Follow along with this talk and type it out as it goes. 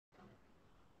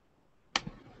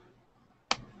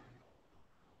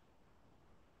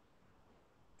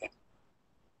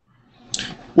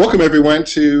Welcome everyone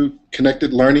to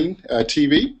Connected Learning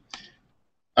TV.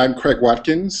 I'm Craig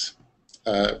Watkins,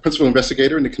 Principal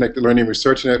Investigator in the Connected Learning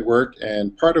Research Network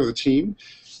and part of the team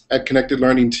at Connected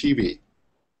Learning TV.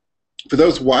 For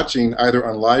those watching either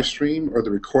on live stream or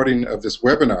the recording of this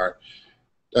webinar,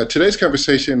 today's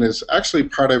conversation is actually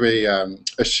part of a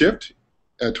shift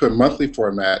to a monthly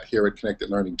format here at Connected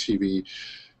Learning TV,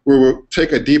 where we'll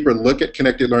take a deeper look at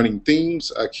connected learning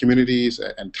themes, communities,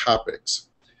 and topics.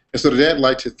 And so today I'd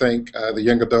like to thank the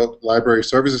Young Adult Library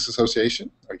Services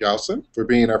Association, or YALSA, for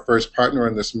being our first partner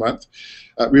in this month,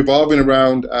 revolving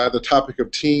around the topic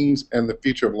of teens and the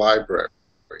future of libraries.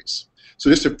 So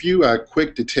just a few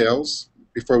quick details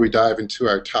before we dive into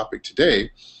our topic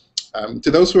today. To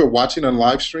those who are watching on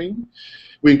live stream,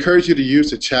 we encourage you to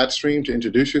use the chat stream to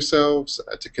introduce yourselves,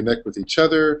 to connect with each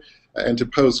other, and to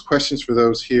pose questions for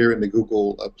those here in the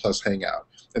Google Plus Hangout.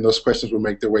 And those questions will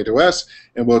make their way to us,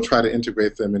 and we'll try to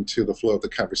integrate them into the flow of the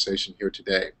conversation here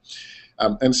today.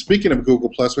 And speaking of Google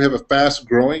Plus, we have a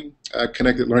fast-growing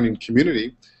connected learning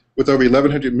community with over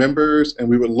 1,100 members, and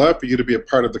we would love for you to be a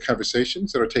part of the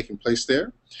conversations that are taking place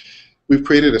there. We've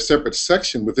created a separate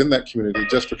section within that community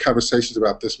just for conversations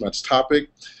about this month's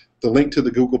topic. The link to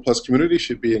the Google Plus community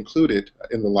should be included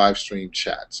in the live stream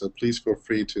chat, so please feel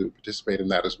free to participate in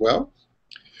that as well.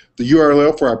 The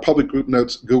URL for our public group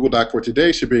notes Google Doc for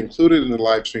today should be included in the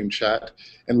live stream chat,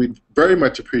 and we'd very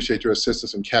much appreciate your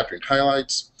assistance in capturing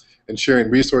highlights and sharing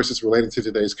resources related to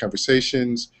today's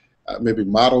conversations, maybe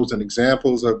models and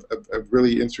examples of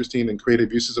really interesting and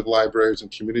creative uses of libraries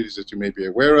and communities that you may be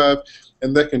aware of,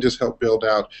 and that can just help build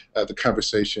out the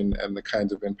conversation and the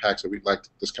kinds of impacts that we'd like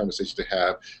this conversation to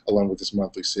have along with this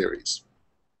monthly series.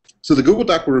 So the Google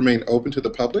Doc will remain open to the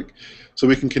public, so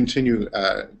we can continue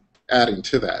adding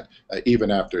to that even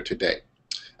after today.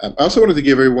 I also wanted to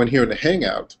give everyone here in the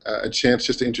Hangout a chance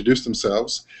just to introduce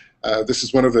themselves. This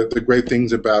is one of the great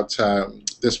things about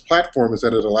this platform, is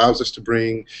that it allows us to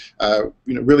bring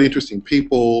really interesting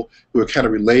people who are kind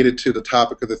of related to the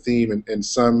topic of the theme in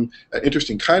some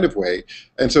interesting kind of way.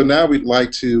 And so now we'd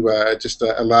like to just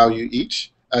allow you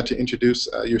each to introduce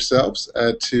yourselves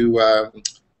to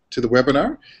the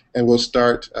webinar, and we'll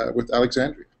start with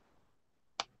Alexandria.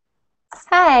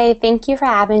 Hi, thank you for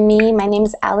having me. My name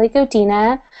is Ali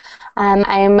Godina.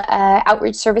 I'm an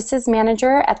Outreach Services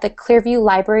Manager at the Clearview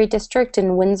Library District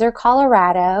in Windsor,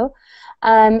 Colorado.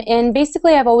 And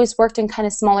basically I've always worked in kind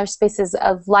of smaller spaces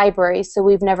of libraries, so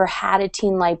we've never had a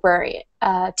teen librarian.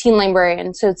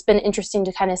 So it's been interesting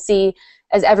to kind of see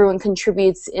as everyone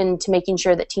contributes into making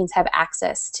sure that teens have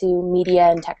access to media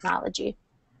and technology.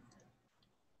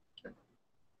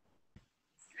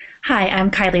 Hi, I'm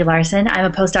Kylie Larson. I'm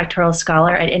a postdoctoral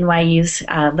scholar at NYU's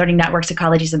Learning Networks,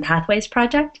 Ecologies, and Pathways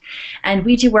project, and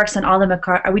we do work on all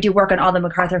the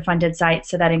MacArthur-funded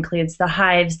sites. So that includes the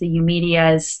Hives, the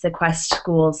UMedias, the Quest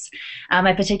schools.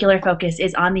 My particular focus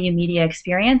is on the UMedia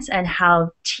experience and how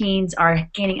teens are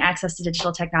gaining access to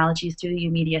digital technologies through the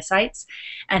UMedia sites,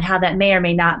 and how that may or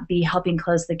may not be helping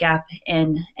close the gap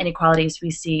in inequalities we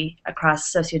see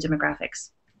across sociodemographics.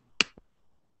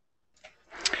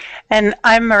 And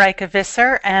I'm Marika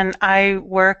Visser, and I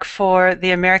work for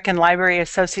the American Library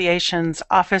Association's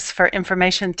Office for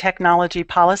Information Technology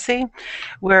Policy.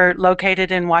 We're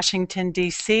located in Washington,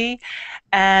 D.C.,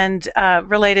 and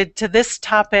related to this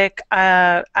topic,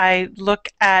 I look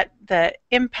at the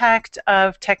impact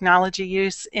of technology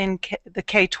use in the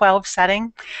K-12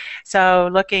 setting. So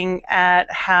looking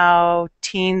at how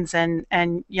teens and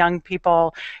young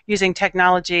people using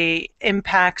technology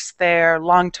impacts their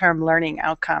long-term learning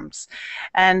outcomes.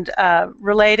 And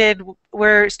related,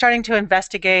 we're starting to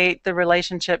investigate the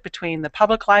relationship between the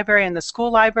public library and the school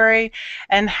library,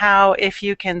 and how, if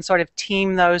you can sort of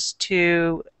team those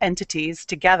two entities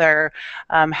together,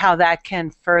 how that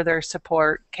can further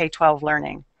support K-12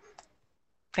 learning.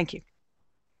 Thank you.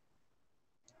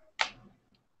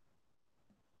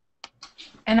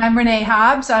 And I'm Renee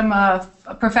Hobbs. I'm a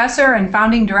professor and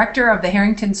founding director of the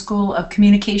Harrington School of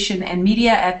Communication and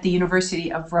Media at the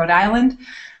University of Rhode Island.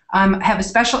 I have a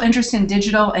special interest in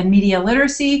digital and media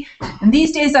literacy, and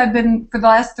these days I've been, for the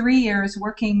last 3 years,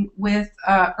 working with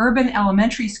urban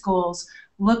elementary schools,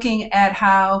 looking at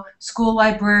how school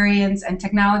librarians and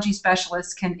technology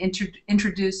specialists can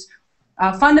introduce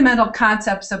fundamental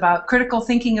concepts about critical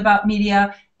thinking about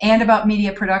media and about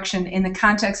media production in the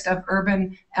context of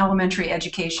urban elementary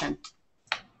education.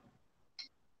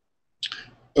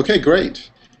 Okay,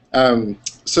 great.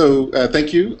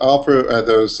 Thank you all for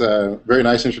those very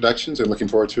nice introductions, and looking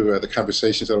forward to the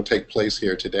conversations that will take place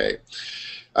here today.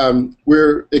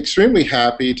 We're extremely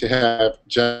happy to have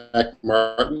Jack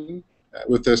Martin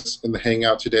with us in the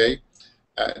Hangout today.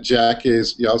 Jack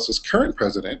is YALSA's current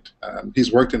president.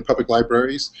 He's worked in public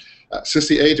libraries since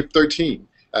the age of 13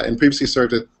 and previously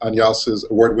served on YALSA's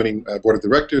award-winning board of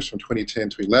directors from 2010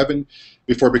 to 11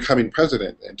 before becoming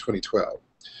president in 2012.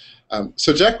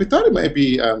 So Jack, we thought it might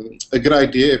be a good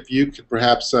idea if you could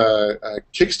perhaps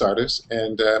kickstart us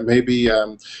and maybe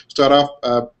start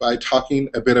off by talking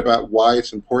a bit about why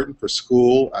it's important for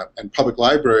school and public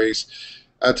libraries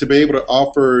to be able to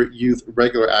offer youth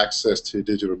regular access to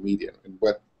digital media, and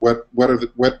what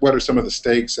are some of the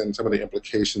stakes and some of the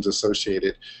implications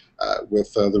associated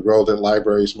with the role that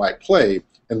libraries might play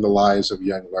in the lives of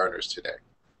young learners today.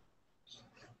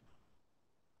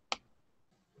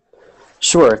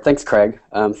 Sure, thanks, Craig.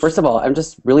 First of all, I'm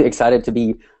just really excited to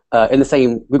be in the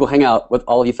same Google Hangout with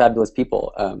all of you fabulous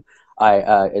people.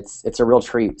 It's a real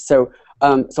treat.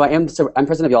 I'm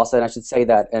president of YALSA, and I should say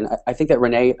that, and I think that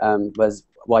Renee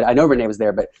well, I know Renee was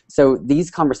there, but so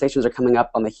these conversations are coming up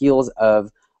on the heels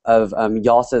of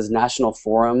YALSA's national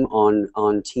forum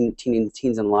on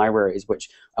teens and libraries, which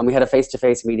we had a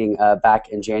face-to-face meeting back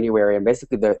in January, and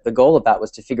basically the goal of that was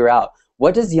to figure out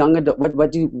what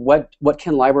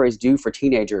can libraries do for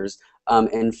teenagers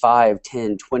in 5,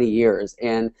 10, 20 years,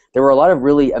 and there were a lot of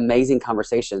really amazing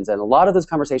conversations, and a lot of those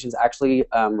conversations actually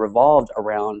revolved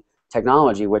around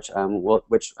technology, which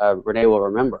Renee will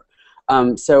remember.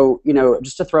 So,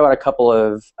 just to throw out a couple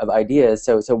of ideas,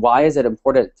 so why is it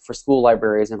important for school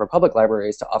libraries and for public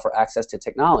libraries to offer access to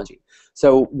technology?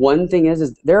 So one thing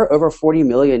is there are over 40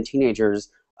 million teenagers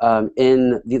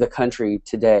in the country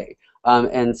today,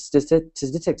 and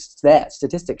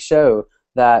statistics show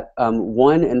that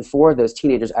 1 in 4 of those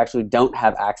teenagers actually don't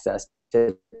have access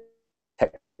to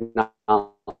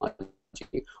technology,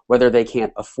 whether they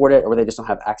can't afford it or they just don't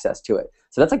have access to it.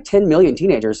 So that's like 10 million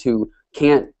teenagers who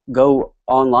can't go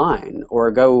online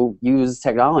or go use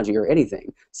technology or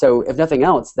anything. So if nothing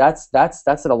else, that's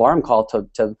an alarm call to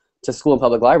school and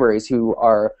public libraries who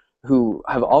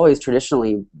have always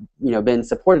traditionally been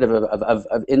supportive of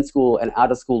in-school and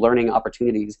out-of-school learning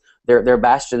opportunities. They're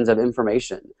bastions of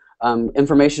information.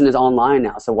 Information is online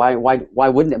now, so why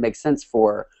wouldn't it make sense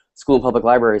for school and public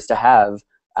libraries to have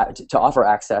to offer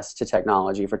access to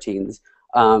technology for teens?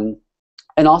 And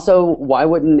also, why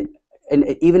wouldn't, and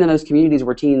even in those communities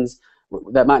where teens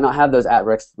that might not have those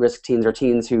at-risk teens or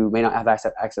teens who may not have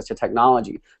access to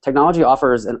technology, technology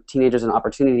offers teenagers an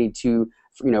opportunity to,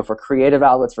 for creative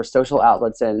outlets, for social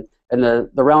outlets, and in the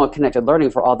realm of connected learning,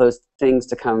 for all those things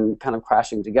to come kind of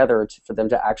crashing together for them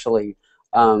to actually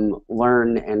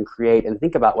learn and create and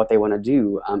think about what they want to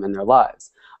do in their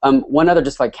lives. One other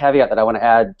just like caveat that I want to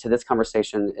add to this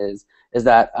conversation is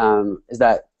that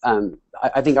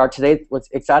I think what's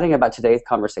exciting about today's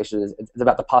conversation is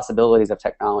about the possibilities of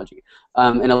technology.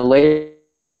 In a later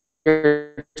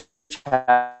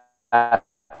chat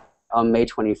on May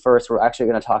 21st, we're actually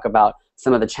going to talk about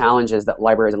some of the challenges that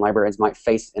libraries and librarians might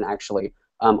face in actually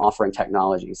offering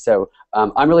technology. So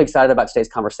I'm really excited about today's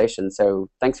conversation. So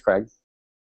thanks, Craig.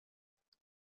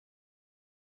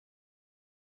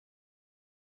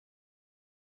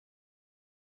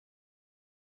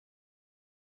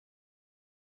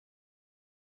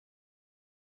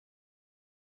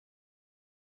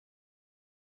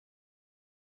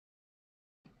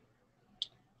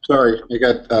 Sorry,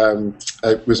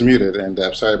 I was muted, and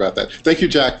sorry about that. Thank you,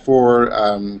 Jack, for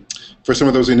some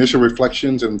of those initial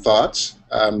reflections and thoughts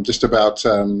just about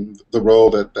the role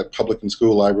that public and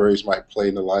school libraries might play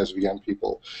in the lives of young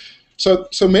people.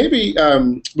 So maybe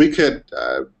we could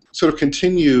sort of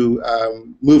continue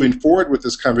moving forward with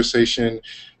this conversation.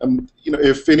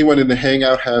 If anyone in the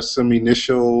Hangout has some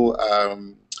initial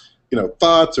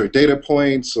thoughts or data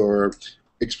points or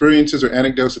experiences or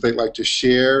anecdotes that they'd like to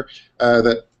share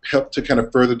that help to kind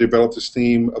of further develop this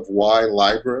theme of why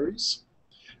libraries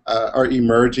are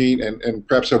emerging and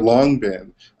perhaps have long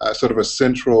been sort of a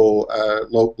central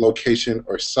location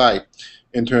or site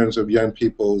in terms of young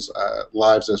people's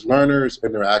lives as learners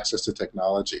and their access to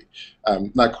technology.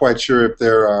 Not quite sure if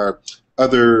there are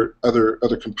other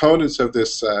components of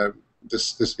this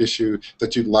this issue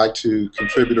that you'd like to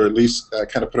contribute or at least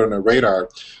kind of put on a radar.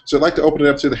 So I'd like to open it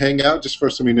up to the Hangout just for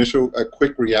some initial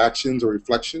quick reactions or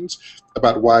reflections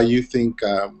about why you think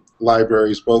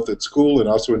libraries, both at school and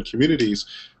also in communities,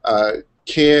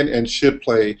 can and should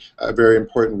play a very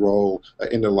important role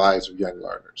in the lives of young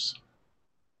learners.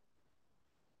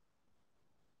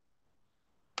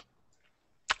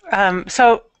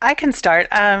 So I can start.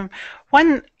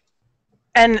 One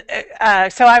And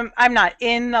so I'm not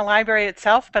in the library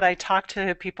itself, but I talk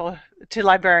to people, to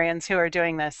librarians who are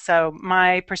doing this. So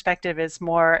my perspective is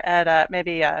more at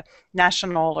maybe a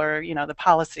national or the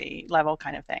policy level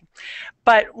kind of thing.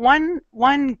 But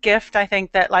one gift I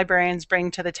think that librarians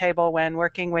bring to the table when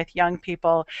working with young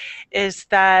people is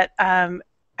that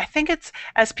I think it's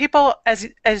as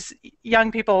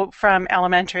young people from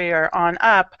elementary or on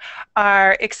up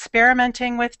are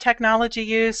experimenting with technology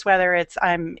use, whether it's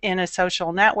I'm in a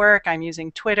social network, I'm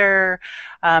using Twitter,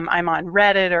 I'm on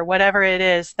Reddit or whatever it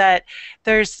is, that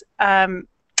there's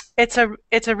it's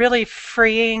a really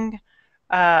freeing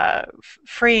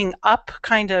up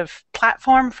kind of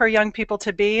platform for young people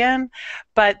to be in.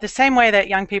 But the same way that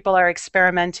young people are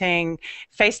experimenting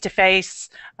face to face,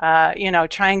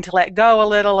 trying to let go a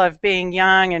little of being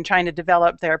young and trying to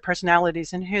develop their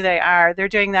personalities and who they are, they're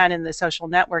doing that in the social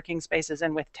networking spaces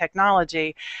and with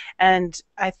technology. And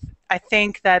I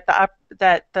think that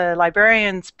the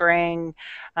librarians bring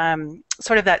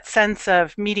sort of that sense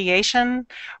of mediation,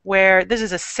 where this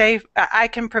is I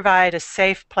can provide a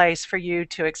safe place for you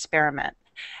to experiment.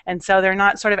 And so they're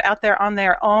not sort of out there on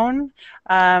their own,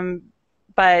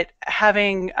 but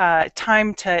having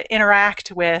time to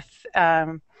interact with,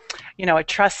 a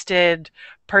trusted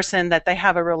person that they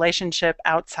have a relationship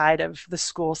outside of the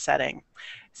school setting.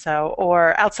 So,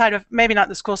 or outside of maybe not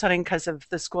the school setting because of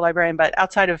the school librarian, but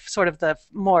outside of sort of the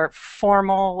more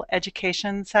formal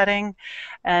education setting.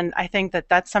 And I think that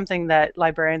that's something that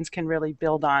librarians can really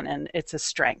build on, and it's a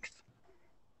strength.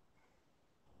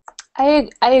 I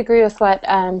agree with what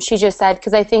she just said,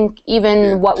 because I think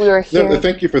even what we were hearing. No,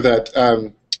 thank you for that.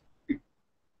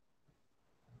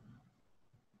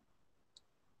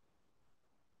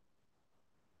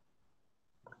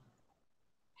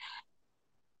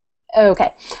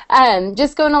 Okay.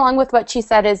 Just going along with what she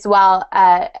said as well,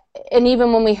 and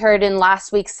even when we heard in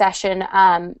last week's session,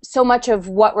 so much of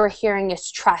what we're hearing is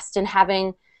trust and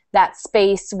having that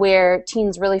space where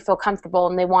teens really feel comfortable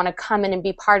and they want to come in and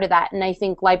be part of that. And I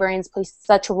think librarians play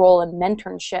such a role in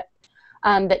mentorship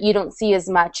that you don't see as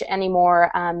much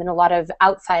anymore in a lot of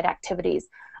outside activities.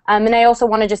 And I also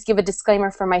want to just give a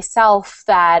disclaimer for myself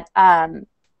that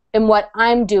in what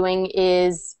I'm doing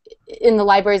is in the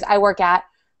libraries I work at,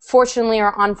 fortunately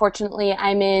or unfortunately,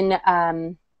 I'm in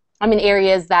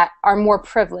areas that are more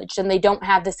privileged and they don't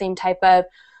have the same type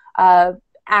of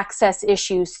access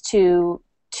issues to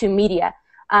media.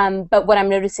 But what I'm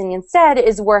noticing instead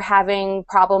is we're having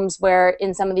problems where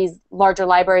in some of these larger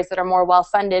libraries that are more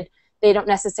well-funded, they don't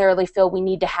necessarily feel we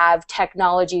need to have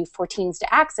technology for teens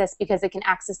to access because they can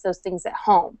access those things at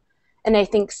home. And I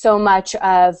think so much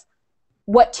of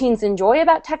what teens enjoy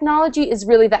about technology is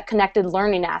really that connected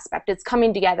learning aspect. It's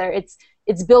coming together.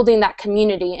 It's building that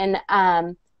community. And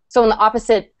so on the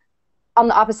opposite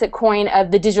coin of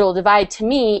the digital divide, to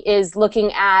me, is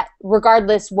looking at,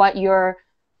 regardless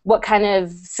what kind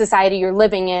of society you're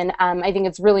living in, I think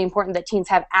it's really important that teens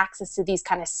have access to these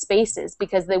kind of spaces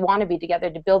because they want to be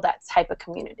together to build that type of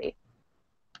community.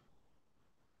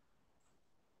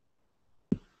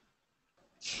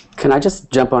 Can I just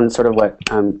jump on sort of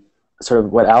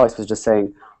what Alex was just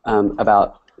saying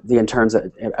about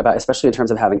especially in terms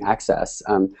of having access.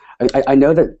 I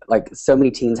know that like so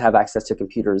many teens have access to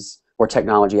computers or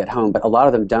technology at home, but a lot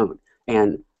of them don't.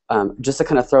 And just to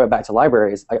kind of throw it back to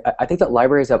libraries, I think that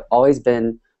libraries have always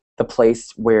been the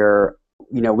place where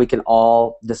we can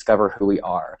all discover who we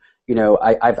are.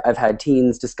 I've had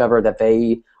teens discover that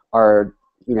they are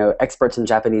experts in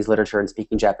Japanese literature and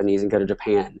speaking Japanese and go to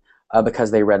Japan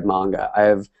because they read manga.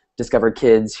 I've discovered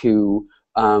kids who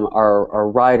are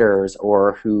writers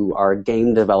or who are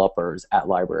game developers at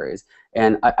libraries.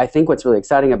 And I think what's really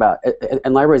exciting about it,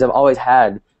 and libraries have always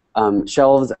had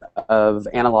shelves of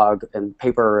analog and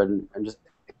paper and just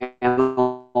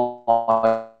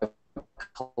analog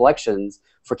collections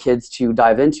for kids to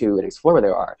dive into and explore where they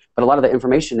are. But a lot of the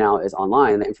information now is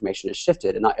online, and the information is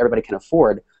shifted, and not everybody can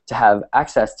afford to have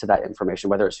access to that information,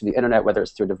 whether it's through the internet, whether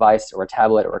it's through a device or a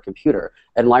tablet or a computer.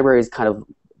 And libraries kind of,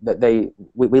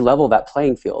 we level that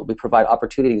playing field. We provide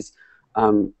opportunities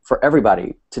for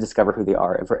everybody to discover who they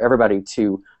are and for everybody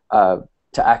to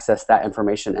access that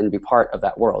information and be part of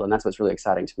that world. And that's what's really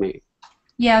exciting to me.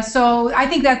 Yeah, so I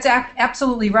think that's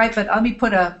absolutely right, but let me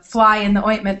put a fly in the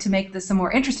ointment to make this a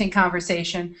more interesting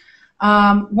conversation.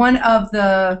 One of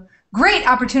the great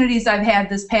opportunities I've had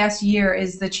this past year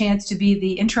is the chance to be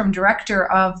the interim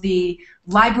director of the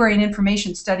Library and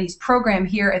Information Studies program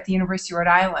here at the University of Rhode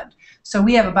Island. So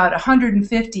we have about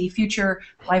 150 future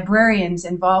librarians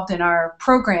involved in our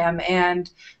program, and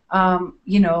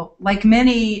you know, like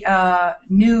many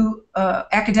new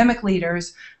academic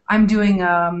leaders, I'm doing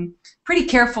pretty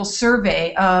careful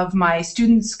survey of my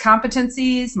students'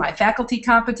 competencies, my faculty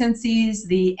competencies,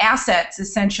 the assets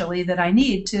essentially that I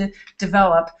need to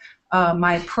develop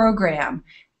my program.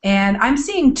 And I'm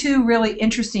seeing two really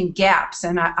interesting gaps,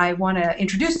 and I want to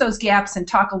introduce those gaps and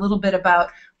talk a little bit about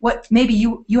what maybe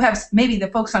you have, maybe the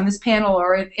folks on this panel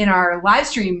or in our live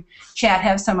stream chat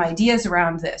have some ideas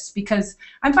around this, because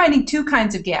I'm finding two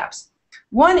kinds of gaps.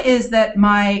 One is that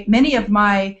many of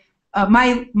my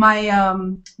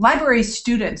library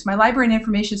students, my library and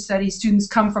information studies students,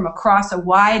 come from across a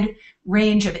wide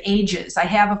range of ages. I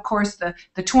have, of course, the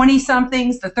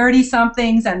 20-somethings, the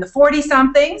 30-somethings, and the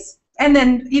 40-somethings, and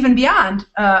then even beyond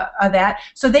that.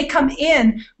 So they come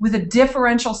in with a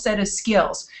differential set of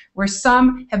skills, where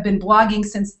some have been blogging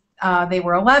since they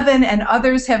were 11, and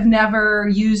others have never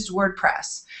used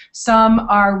WordPress. Some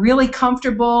are really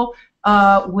comfortable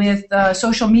with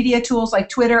social media tools like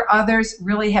Twitter. Others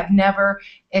really have never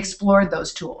explored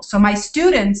those tools. So my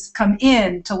students come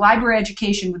in to library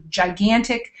education with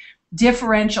gigantic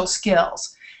differential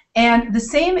skills. And the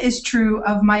same is true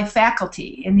of my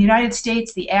faculty. In the United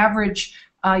States, the average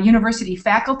university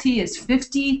faculty is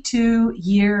 52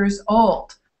 years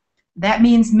old. That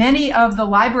means many of the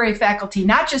library faculty,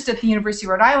 not just at the University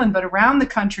of Rhode Island, but around the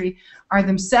country, are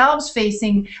themselves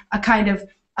facing a kind of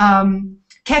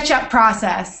catch-up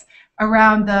process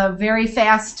around the very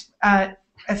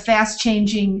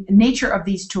fast-changing nature of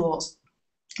these tools.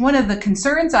 One of the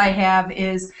concerns I have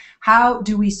is, how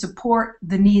do we support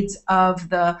the needs of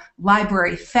the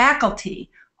library faculty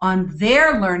on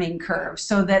their learning curve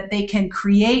so that they can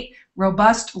create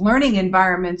robust learning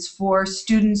environments for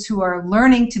students who are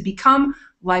learning to become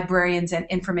librarians and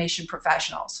information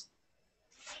professionals?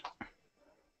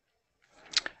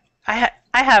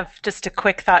 I have just a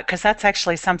quick thought, because that's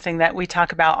actually something that we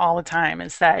talk about all the time,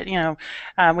 is that, you know,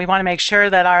 we want to make sure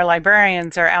that our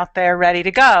librarians are out there ready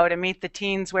to go to meet the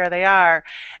teens where they are.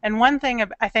 And one thing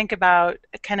I think about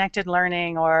connected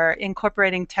learning or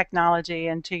incorporating technology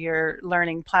into your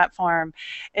learning platform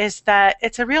is that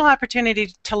it's a real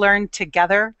opportunity to learn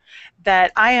together,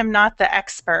 that I am not the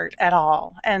expert at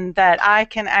all, and that I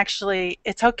can actually,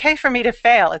 it's okay for me to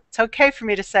fail. It's okay for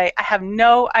me to say, I have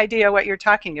no idea what you're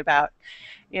talking about.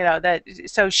 You know, that,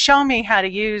 so show me how to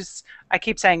use, I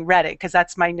keep saying Reddit because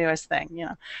that's my newest thing, you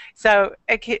know. So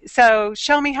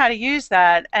show me how to use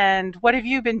that, and what have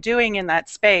you been doing in that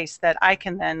space that I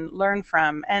can then learn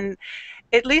from. And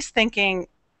at least thinking,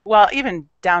 well, even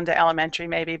down to elementary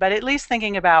maybe, but at least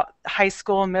thinking about high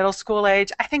school, middle school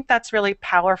age, I think that's really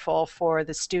powerful for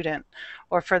the student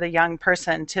or for the young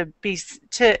person to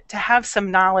have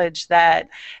some knowledge that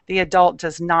the adult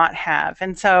does not have.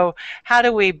 And so how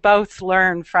do we both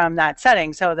learn from that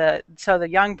setting? So the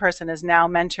young person is now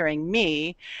mentoring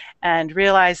me and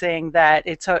realizing that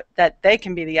that they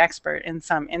can be the expert in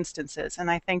some instances.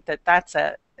 And I think that that's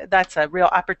a real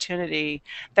opportunity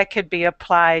that could be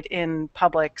applied in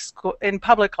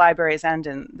public libraries and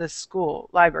in the school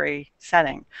library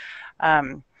setting.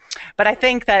 But I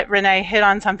think that Renee hit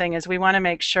on something, is we want to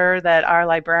make sure that our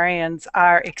librarians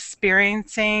are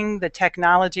experiencing the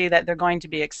technology that they're going to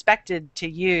be expected to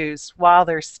use while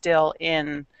they're still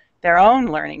in their own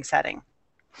learning setting.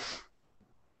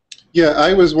 Yeah,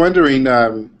 I was wondering,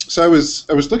 so I was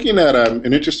looking at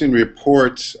an interesting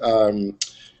report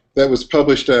that was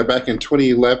published back in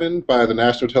 2011 by the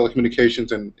National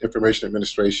Telecommunications and Information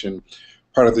Administration,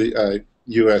 part of the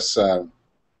U.S.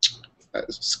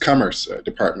 Commerce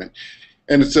Department.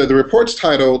 And it's, the report's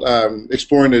titled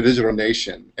Exploring the Digital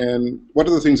Nation. And one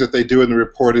of the things that they do in the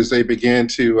report is they begin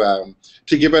to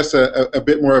give us a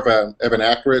bit more of an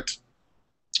accurate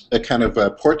kind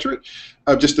of portrait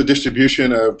of just the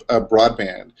distribution of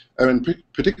broadband, and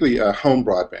particularly home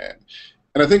broadband.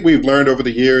 And I think we've learned over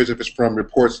the years, if it's from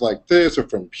reports like this or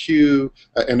from Pew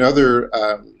and other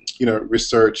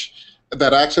research,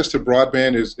 that access to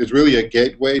broadband is really a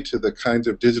gateway to the kinds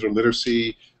of digital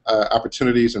literacy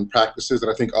opportunities and practices that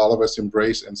I think all of us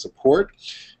embrace and support.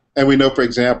 And we know, for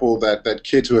example, that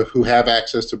kids who have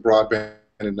access to broadband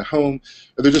in the home,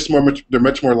 they're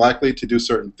much more likely to do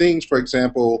certain things. For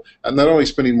example, not only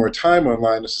spending more time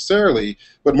online necessarily,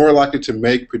 but more likely to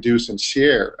make, produce, and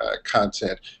share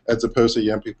content, as opposed to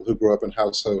young people who grow up in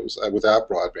households without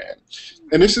broadband.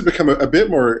 And this has become a bit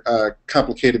more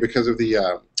complicated because of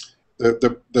the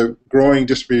growing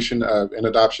distribution and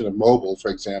adoption of mobile, for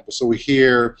example. So we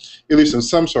hear, at least in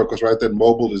some circles, right, that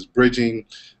mobile is bridging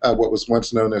what was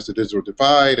once known as the digital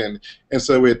divide, and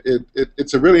so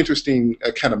it's a really interesting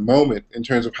kind of moment in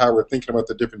terms of how we're thinking about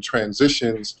the different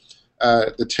transitions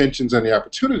the tensions and the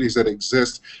opportunities that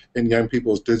exist in young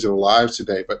people's digital lives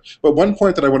today. But one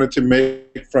point that I wanted to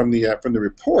make from the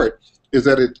report is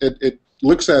that it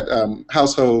looks at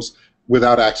households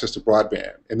without access to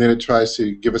broadband, and then it tries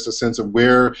to give us a sense of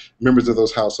where members of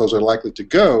those households are likely to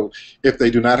go if they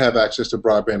do not have access to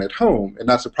broadband at home. And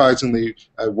not surprisingly,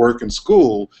 work and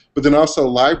school, but then also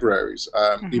libraries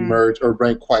emerge or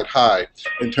rank quite high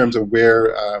in terms of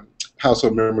where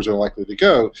household members are likely to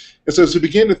go. And so as we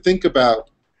begin to think about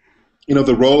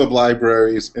the role of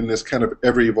libraries in this kind of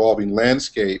ever-evolving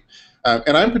landscape,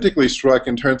 and I'm particularly struck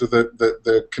in terms of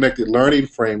the connected learning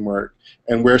framework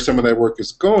and where some of that work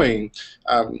is going,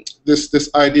 this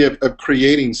idea of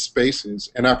creating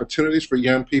spaces and opportunities for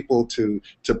young people to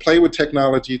play with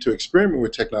technology, to experiment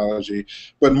with technology,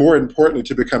 but more importantly,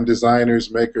 to become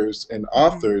designers, makers, and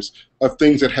authors of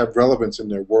things that have relevance in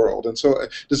their world. And so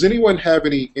does anyone have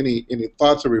any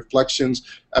thoughts or reflections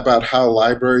about how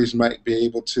libraries might be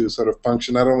able to sort of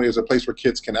function not only as a place where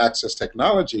kids can access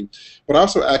technology, but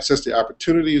also access the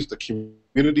opportunities, the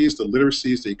communities, the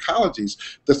literacies, the ecologies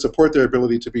that support their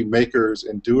ability to be makers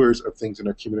and doers of things in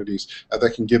their communities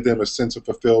that can give them a sense of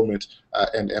fulfillment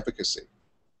and efficacy?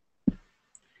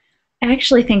 I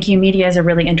actually think UMedia is a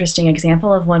really interesting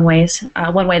example of one way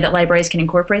that libraries can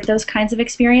incorporate those kinds of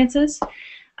experiences.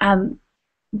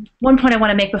 One point I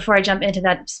want to make before I jump into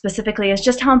that specifically is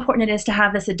just how important it is to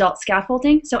have this adult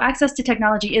scaffolding. So access to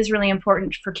technology is really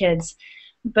important for kids,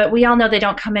 but we all know they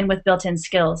don't come in with built-in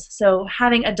skills. So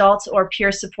having adults or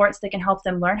peer supports that can help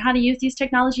them learn how to use these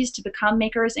technologies to become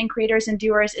makers and creators and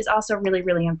doers is also really,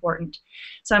 really important.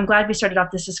 So I'm glad we started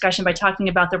off this discussion by talking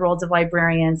about the roles of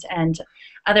librarians and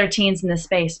other teens in this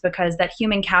space, because that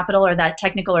human capital, or that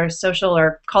technical or social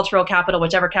or cultural capital,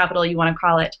 whichever capital you want to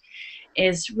call it,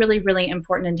 is really, really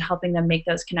important in helping them make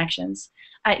those connections.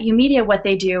 At UMedia, what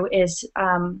they do is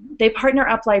they partner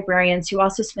up librarians who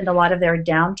also spend a lot of their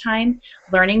downtime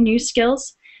learning new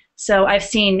skills. So I've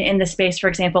seen in the space, for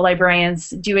example,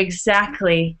 librarians do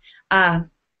exactly what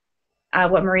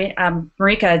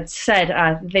Marika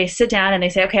said. They sit down and they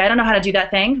say, okay, I don't know how to do that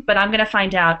thing, but I'm going to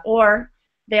find out. Or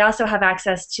they also have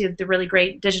access to the really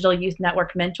great digital youth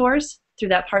network mentors through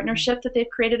that partnership that they've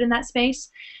created in that space.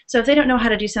 So if they don't know how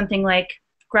to do something like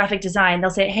graphic design, they'll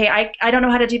say, hey, I don't know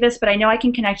how to do this, but I know I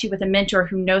can connect you with a mentor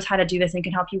who knows how to do this and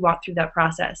can help you walk through that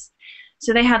process.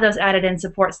 So they have those added in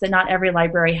supports that not every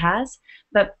library has,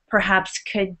 but perhaps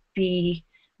could be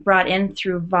brought in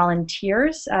through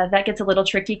volunteers. That gets a little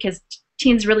tricky because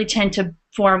teens really tend to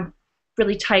form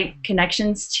really tight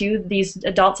connections to these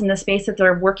adults in the space that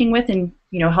they're working with and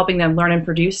helping them learn and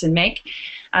produce and make.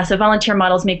 So volunteer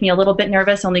models make me a little bit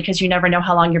nervous, only because you never know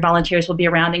how long your volunteers will be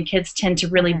around, and kids tend to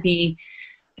really be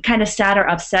kind of sad or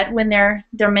upset when their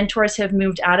mentors have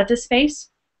moved out of the space.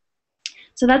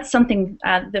 So that's something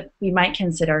that we might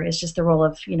consider, is just the role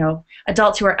of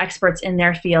adults who are experts in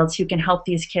their fields who can help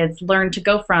these kids learn to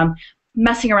go from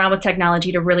messing around with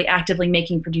technology to really actively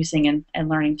making, producing, and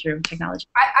learning through technology.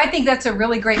 I think that's a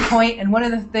really great point, and one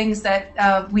of the things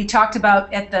that we talked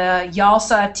about at the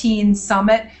YALSA Teen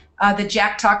Summit that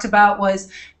Jack talked about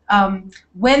was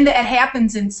when that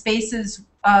happens in spaces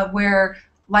where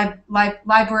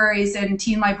libraries and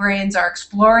teen librarians are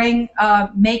exploring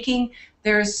making,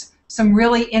 there's some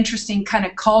really interesting kind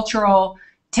of cultural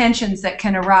tensions that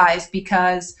can arise,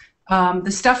 because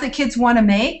the stuff that kids want to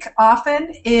make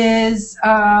often is,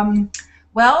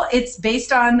 well, it's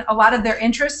based on a lot of their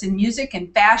interests in music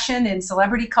and fashion and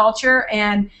celebrity culture,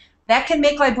 and that can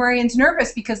make librarians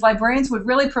nervous, because librarians would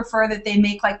really prefer that they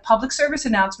make like public service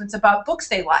announcements about books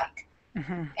they like.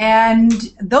 Mm-hmm. And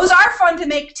those are fun to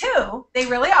make too. They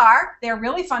really are. They're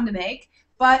really fun to make,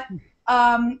 but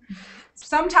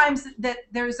sometimes that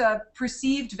there's a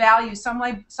perceived value. Some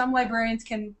librarians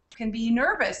can be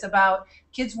nervous about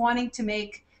kids wanting to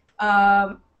make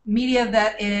media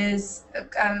that is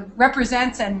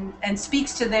represents and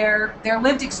speaks to their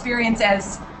lived experience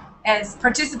as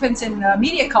participants in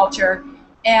media culture,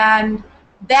 and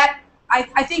that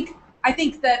I think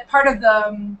that part of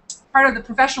the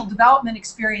professional development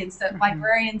experience that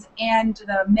librarians and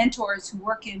the mentors who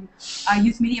work in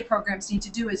youth media programs need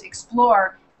to do is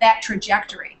explore that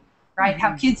trajectory, right?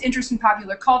 How kids' interest in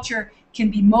popular culture can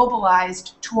be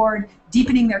mobilized toward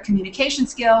deepening their communication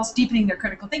skills, deepening their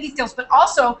critical thinking skills, but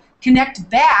also connect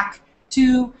back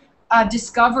to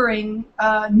discovering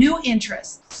new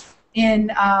interests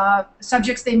in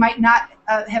subjects they might not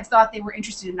have thought they were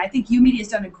interested in. I think UMedia has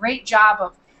done a great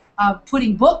job of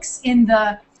putting books in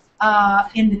the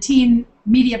teen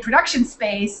media production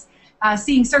space,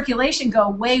 seeing circulation go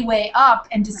way, way up,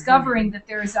 and discovering that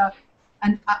there's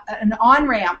an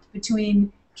on-ramp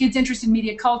between kids interested in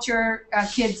media culture,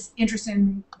 kids interested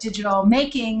in digital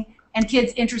making, and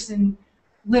kids interested in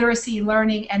literacy,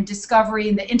 learning, and discovery,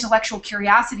 and the intellectual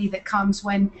curiosity that comes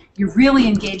when you're really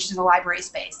engaged in the library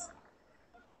space.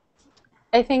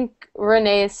 I think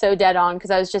Renee is so dead on,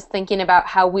 because I was just thinking about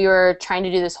how we were trying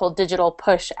to do this whole digital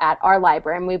push at our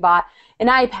library, and we bought an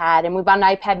iPad and we bought an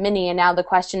iPad mini, and now the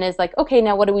question is like, okay,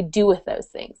 now what do we do with those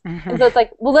things? And so it's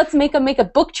like, well, let's make a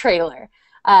book trailer,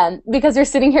 because we're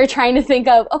sitting here trying to think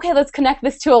of, okay, let's connect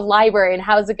this to a library and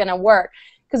how is it going to work?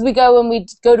 Because we go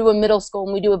to a middle school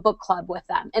and we do a book club with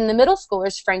them, and the middle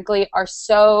schoolers, frankly, are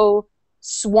so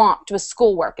swamped with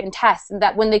schoolwork and tests, and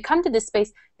that when they come to this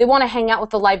space, they want to hang out with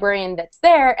the librarian that's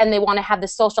there, and they want to have the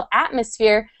social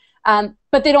atmosphere,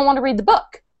 but they don't want to read the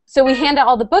book. So we hand out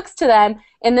all the books to them,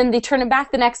 and then they turn it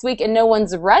back the next week, and no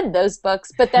one's read those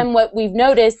books. But then what we've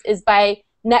noticed is by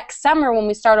next summer, when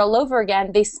we start all over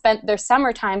again, they spent their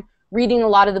summertime reading a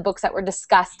lot of the books that were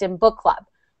discussed in book club.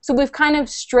 So we've kind of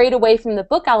strayed away from the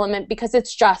book element because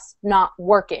it's just not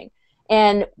working.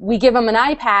 And we give them an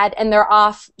iPad, and they're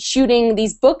off shooting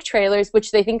these book trailers,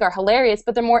 which they think are hilarious,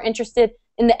 but they're more interested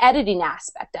in the editing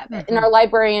aspect of it. And our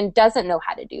librarian doesn't know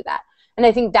how to do that. And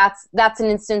I think that's an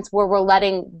instance where we're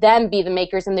letting them be the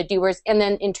makers and the doers, and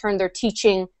then in turn they're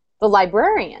teaching the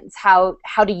librarians how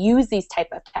to use these type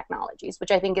of technologies,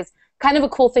 which I think is kind of a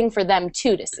cool thing for them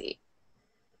too to see.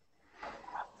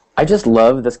 I just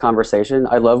love this conversation.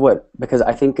 I love because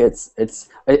I think it's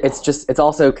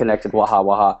also connected. Waha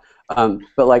waha.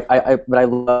 But I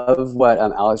love what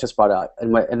Alex just brought up,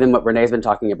 and then what Renee's been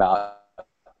talking about,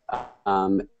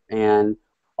 and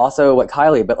also what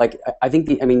Kylie. But I think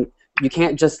you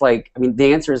can't just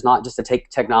the answer is not just to take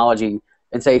technology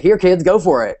and say, here kids, go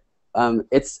for it.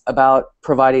 It's about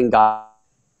providing guidance.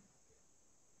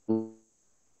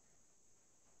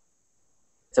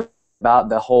 It's about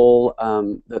the whole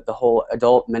the whole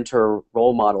adult mentor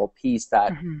role model piece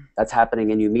that's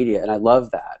happening in new media, and I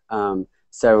love that.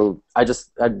 So I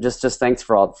just thanks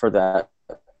for that.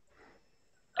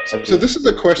 So this is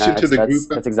a question to the group.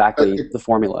 That's exactly the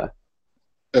formula.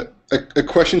 A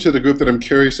question to the group that I'm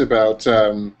curious about.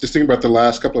 Just thinking about the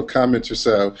last couple of comments or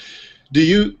so. Do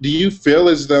you feel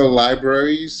as though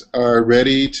libraries are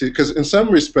ready to? Because in some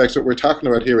respects, what we're talking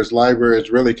about here is libraries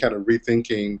really kind of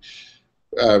rethinking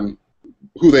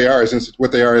who they are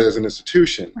what they are as an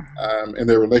institution, and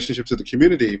their relationship to the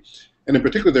community, and in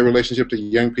particular their relationship to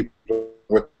young people,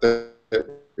 what that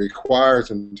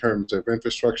requires in terms of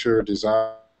infrastructure,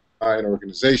 design,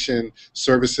 organization,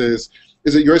 services.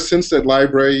 Is it your sense that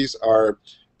libraries are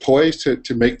poised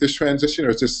to make this transition, or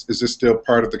is this still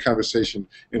part of the conversation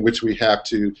in which we have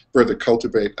to further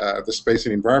cultivate the space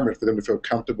and environment for them to feel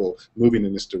comfortable moving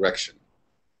in this direction?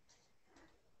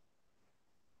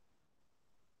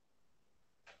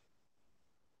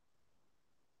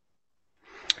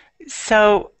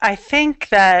 So I think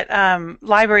that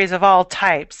libraries of all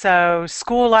types, so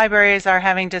school libraries are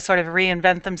having to sort of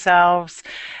reinvent themselves,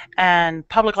 and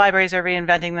public libraries are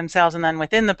reinventing themselves, and then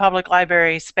within the public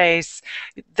library space,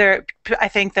 I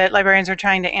think that librarians are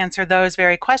trying to answer those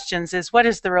very questions, is what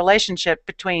is the relationship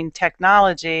between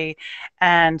technology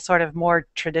and sort of more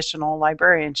traditional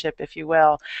librarianship, if you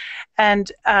will.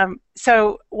 And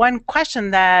so one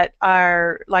question that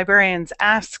our librarians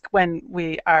ask when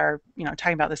we are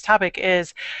talking about this topic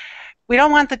is, we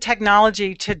don't want the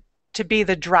technology to be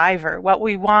the driver. What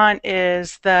we want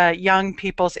is the young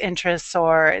people's interests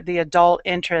or the adult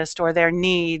interest or their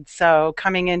needs. So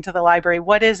coming into the library,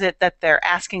 what is it that they're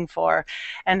asking for,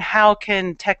 and how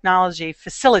can technology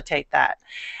facilitate that?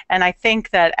 And I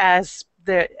think that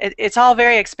it's all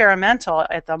very experimental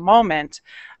at the moment,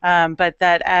 but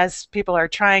that as people are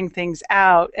trying things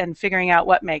out and figuring out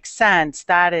what makes sense,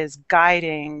 that is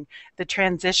guiding the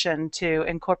transition to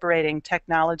incorporating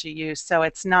technology use. So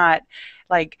it's not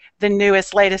like the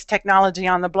newest, latest technology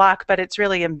on the block, but it's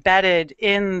really embedded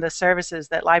in the services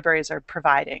that libraries are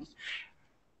providing.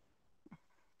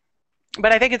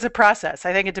 But I think it's a process.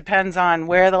 I think it depends on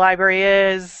where the library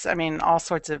is. I mean, all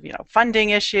sorts of funding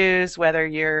issues, whether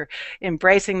you're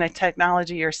embracing the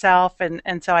technology yourself, and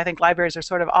so I think libraries are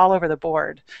sort of all over the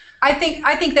board. I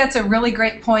think that's a really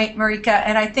great point, Marika,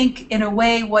 and I think in a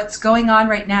way what's going on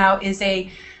right now is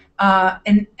a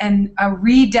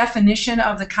redefinition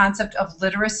of the concept of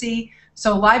literacy.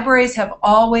 So libraries have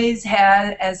always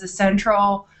had as a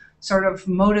central sort of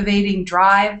motivating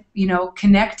drive,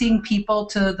 connecting people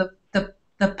to the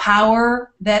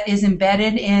power that is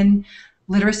embedded in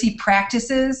literacy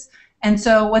practices. And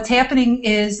so what's happening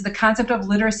is the concept of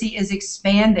literacy is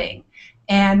expanding.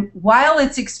 And while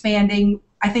it's expanding,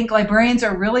 I think librarians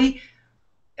are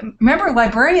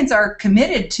librarians are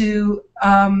committed to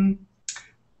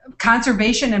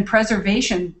conservation and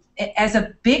preservation as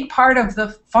a big part of the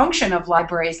function of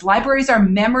libraries. Libraries are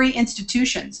memory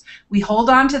institutions. We hold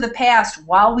on to the past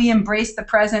while we embrace the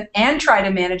present and try to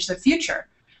manage the future.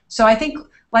 So I think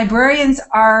librarians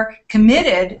are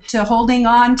committed to holding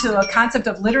on to a concept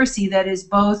of literacy that is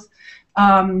both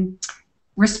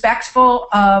respectful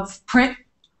of print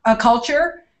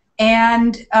culture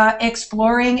and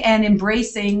exploring and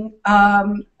embracing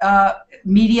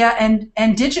media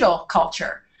and digital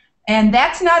culture. And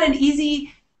that's not an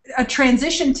easy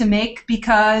transition to make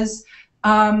because,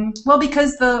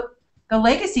 because the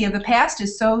legacy of the past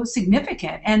is so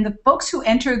significant, and the folks who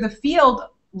enter the field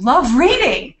love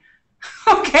reading.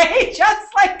 Okay, just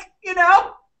like,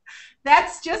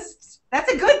 that's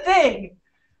a good thing.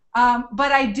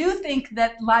 But I do think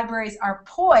that libraries are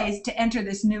poised to enter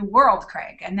this new world,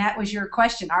 Craig, and that was your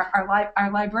question.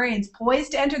 Are librarians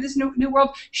poised to enter this new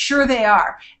world? Sure they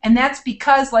are. And that's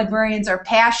because librarians are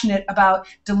passionate about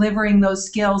delivering those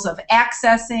skills of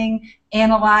accessing,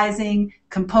 analyzing,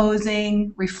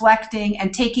 composing, reflecting,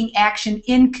 and taking action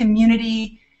in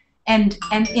community and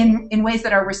in ways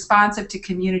that are responsive to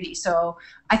community. So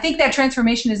I think that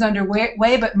transformation is underway,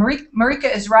 but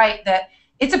Marika is right that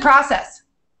it's a process.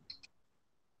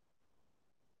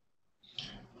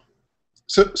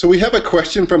 So we have a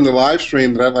question from the live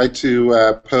stream that I'd like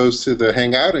to pose to the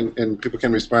Hangout, and people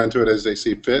can respond to it as they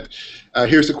see fit.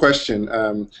 Here's the question.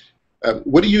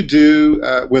 What do you do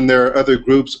when there are other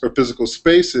groups or physical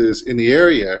spaces in the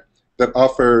area that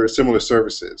offer similar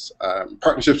services?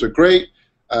 Partnerships are great,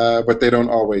 but they don't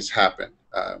always happen.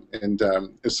 And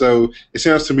so it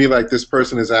sounds to me like this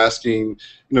person is asking,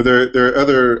 there are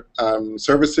other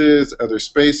services, other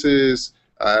spaces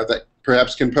that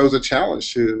perhaps can pose a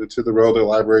challenge to the role that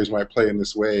libraries might play in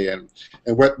this way, and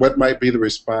what might be the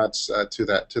response to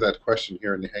that question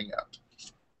here in the Hangout?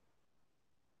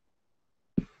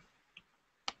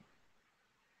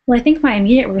 Well, I think my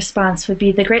immediate response would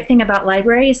be the great thing about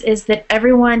libraries is that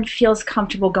everyone feels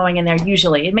comfortable going in there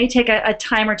usually. It may take a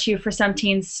time or two for some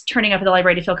teens turning up at the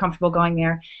library to feel comfortable going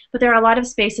there, but there are a lot of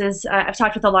spaces. I've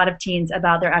talked with a lot of teens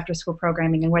about their after-school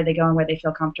programming and where they go and where they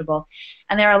feel comfortable.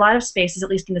 And there are a lot of spaces, at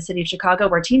least in the city of Chicago,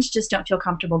 where teens just don't feel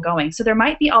comfortable going. So there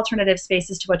might be alternative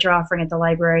spaces to what you're offering at the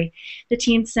library the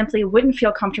teens simply wouldn't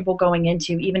feel comfortable going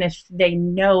into, even if they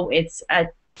know it's a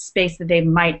space that they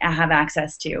might have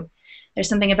access to. There's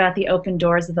something about the open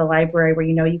doors of the library where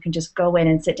you can just go in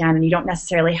and sit down, and you don't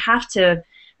necessarily have to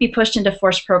be pushed into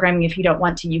forced programming if you don't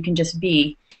want to. You can just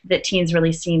be, that teens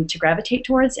really seem to gravitate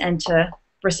towards and to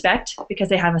respect because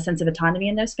they have a sense of autonomy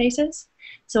in those spaces.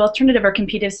 So alternative or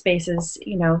competitive spaces,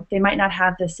 they might not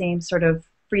have the same sort of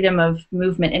freedom of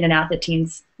movement in and out that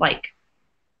teens like.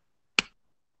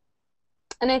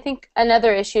 And I think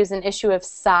another issue is an issue of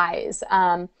size.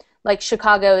 Like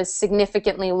Chicago is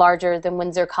significantly larger than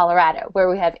Windsor, Colorado, where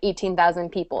we have 18,000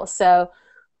 people. So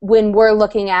when we're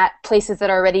looking at places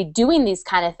that are already doing these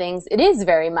kind of things, it is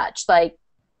very much like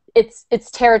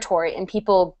it's territory, and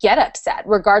people get upset,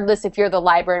 regardless if you're the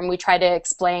library. And we try to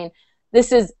explain,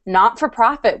 this is not for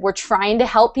profit. We're trying to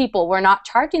help people. We're not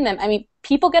charging them. I mean,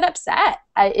 people get upset.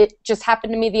 It just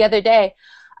happened to me the other day.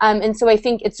 And so I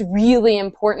think it's really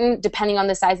important, depending on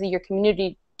the size of your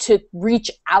community, to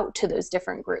reach out to those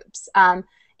different groups.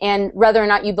 And whether or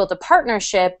not you build a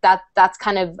partnership, that's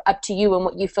kind of up to you and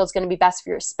what you feel is going to be best for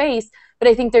your space. But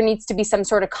I think there needs to be some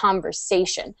sort of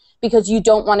conversation, because you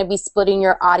don't want to be splitting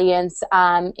your audience,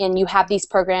 and you have these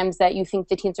programs that you think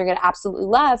the teens are going to absolutely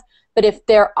love. But if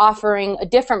they're offering a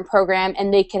different program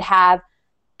and they could have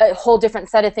a whole different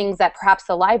set of things that perhaps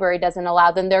the library doesn't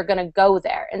allow, then they're going to go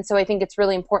there. And so I think it's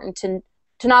really important to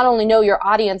not only know your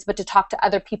audience, but to talk to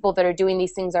other people that are doing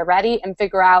these things already and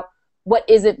figure out what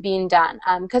isn't being done.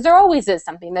 Because there always is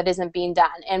something that isn't being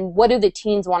done. And what do the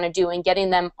teens want to do, and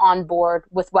getting them on board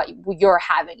with what you're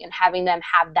having and having them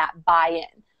have that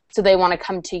buy-in so they want to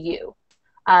come to you.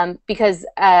 Because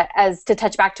as to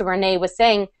touch back to Renee was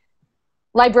saying,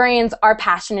 librarians are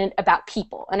passionate about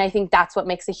people, and I think that's what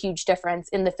makes a huge difference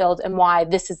in the field and why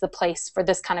this is the place for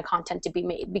this kind of content to be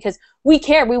made, because we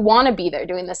care. We want to be there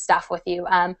doing this stuff with you.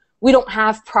 We don't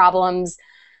have problems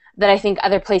that I think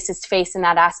other places face in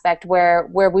that aspect, where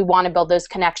we want to build those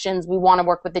connections. We want to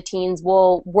work with the teens.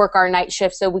 We'll work our night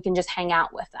shift so we can just hang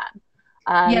out with them.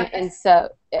 And so,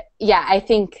 yeah, I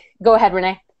think, go ahead,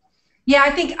 Renee. Yeah,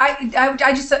 I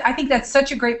think that's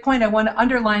such a great point. I want to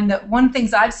underline that one of the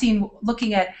things I've seen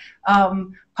looking at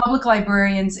public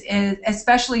librarians, is,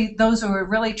 especially those who are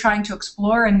really trying to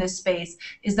explore in this space,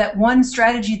 is that one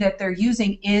strategy that they're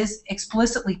using is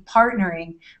explicitly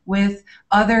partnering with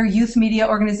other youth media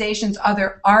organizations,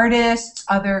 other artists,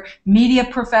 other media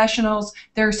professionals.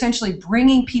 They're essentially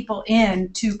bringing people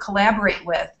in to collaborate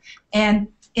with. And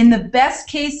in the best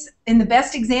case, in the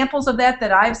best examples of that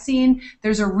I've seen,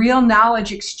 there's a real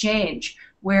knowledge exchange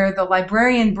where the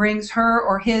librarian brings her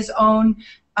or his own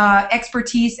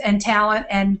expertise and talent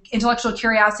and intellectual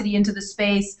curiosity into the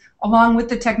space, along with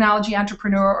the technology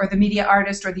entrepreneur or the media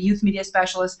artist or the youth media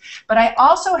specialist. But I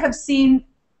also have seen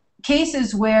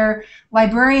cases where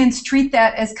librarians treat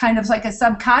that as kind of like a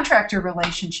subcontractor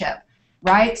relationship,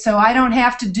 right? So I don't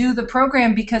have to do the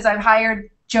program because I've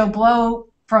hired Joe Blow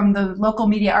from the local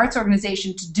media arts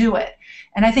organization to do it.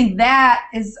 And I think that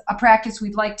is a practice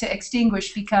we'd like to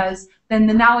extinguish, because then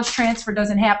the knowledge transfer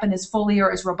doesn't happen as fully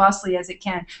or as robustly as it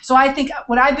can. So I think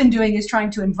what I've been doing is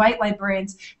trying to invite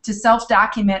librarians to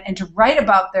self-document and to write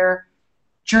about their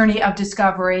journey of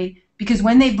discovery, because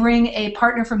when they bring a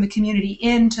partner from the community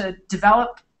in to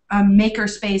develop maker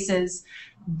spaces,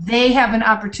 they have an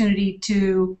opportunity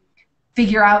to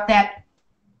figure out that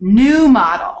new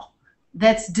model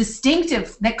that's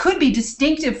distinctive, that could be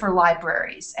distinctive for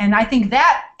libraries. And I think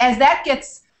that as that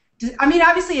gets, I mean,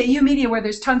 obviously at U Media, where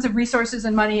there's tons of resources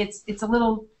and money, it's a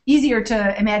little easier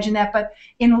to imagine that. But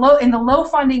in the low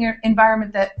funding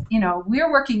environment that we're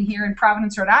working here in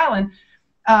Providence, Rhode Island,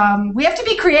 we have to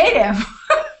be creative,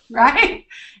 right?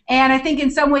 And I think in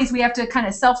some ways we have to kind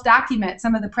of self-document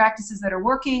some of the practices that are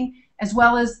working, as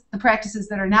well as the practices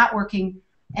that are not working.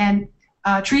 And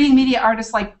treating media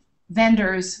artists like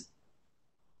vendors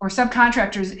or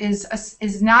subcontractors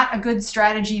is not a good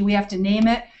strategy. We have to name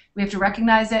it, we have to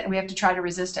recognize it, and we have to try to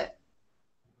resist it.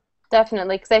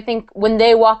 Definitely, because I think when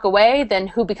they walk away, then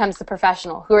who becomes the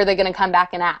professional? Who are they going to come back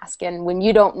and ask? And when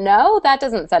you don't know, that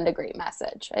doesn't send a great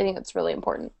message. I think it's really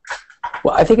important.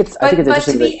 Well, I think it's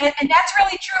interesting. And that's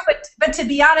really true. But to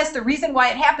be honest, the reason why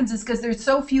it happens is because there's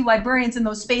so few librarians in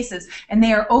those spaces, and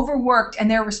they are overworked, and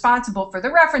they're responsible for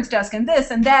the reference desk and this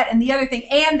and that and the other thing,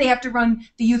 and they have to run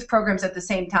the youth programs at the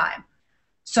same time.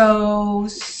 So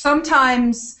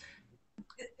sometimes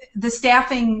the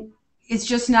staffing is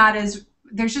just not as,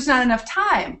 there's just not enough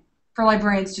time for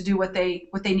librarians to do what they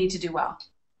need to do well.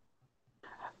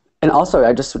 And also,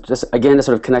 I just again to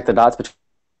sort of connect the dots between.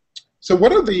 So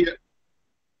what are the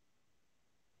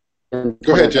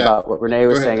Go ahead, Jack. About what Renee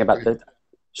was saying about the,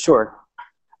 sure.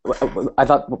 I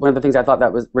thought one of the things I thought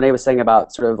that was Renee was saying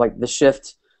about sort of like the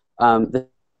shift, the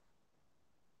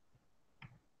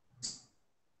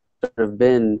sort of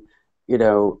been,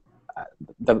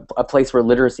 a place where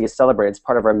literacy is celebrated. It's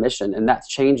part of our mission, and that's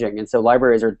changing. And so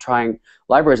libraries are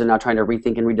now trying to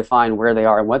rethink and redefine where they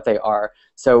are and what they are.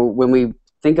 So when we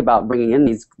think about bringing in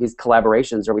these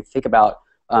collaborations, or we think about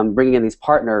bringing in these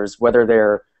partners, whether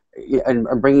they're and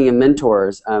bringing in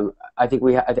mentors, I think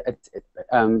we have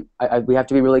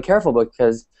to be really careful,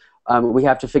 because we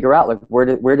have to figure out, like, where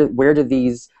do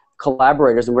these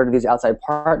collaborators and where do these outside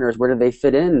partners, where do they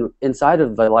fit inside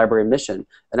of the library mission?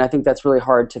 And I think that's really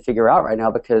hard to figure out right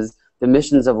now, because the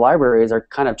missions of libraries are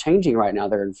kind of changing right now.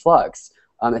 They're in flux.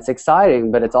 It's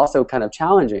exciting, but it's also kind of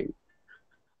challenging.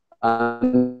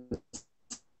 I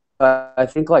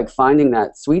think like finding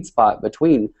that sweet spot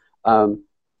between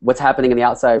what's happening in the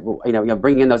outside,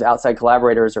 bringing in those outside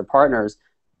collaborators or partners,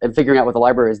 and figuring out what the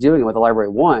library is doing and what the library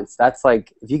wants. That's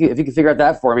like, if you can figure out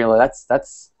that formula,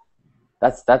 that's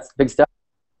big stuff.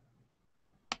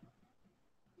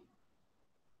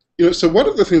 So one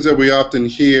of the things that we often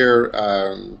hear,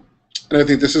 and I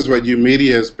think this is what U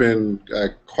Media has been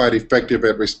quite effective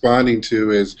at responding to,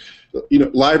 is,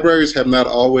 libraries have not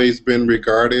always been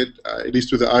regarded, at least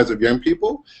through the eyes of young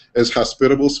people, as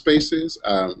hospitable spaces,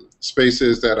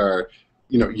 spaces that are,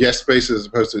 yes spaces as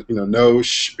opposed to, no,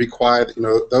 shh, be quiet,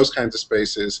 those kinds of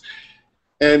spaces.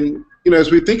 And,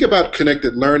 as we think about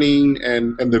connected learning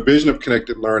and the vision of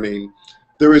connected learning,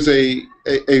 there is a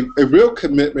real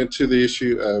commitment to the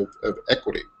issue of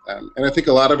equity. And I think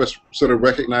a lot of us sort of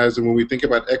recognize that when we think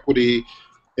about equity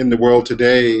in the world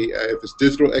today, if it's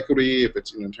digital equity, if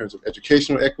it's in terms of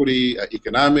educational equity,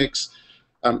 economics,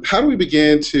 how do we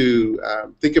begin to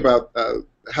think about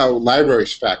how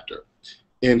libraries factor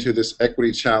into this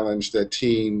equity challenge that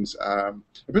teens,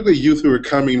 particularly youth who are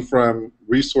coming from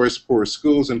resource-poor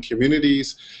schools and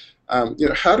communities,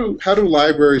 how do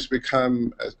libraries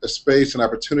become a space, an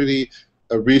opportunity,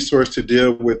 a resource to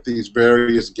deal with these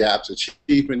various gaps,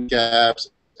 achievement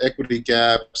gaps, equity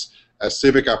gaps,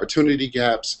 civic opportunity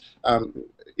gaps?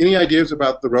 any ideas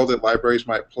about the role that libraries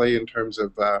might play in terms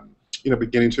of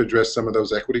beginning to address some of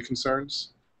those equity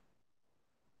concerns?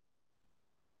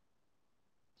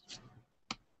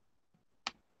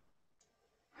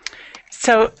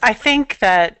 So I think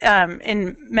that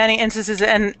in many instances,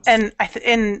 and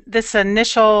in this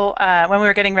initial, when we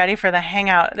were getting ready for the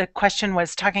Hangout, the question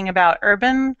was talking about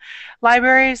urban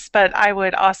libraries, but I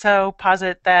would also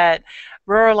posit that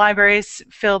rural libraries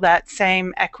fill that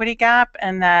same equity gap,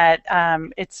 and that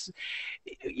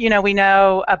we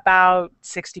know about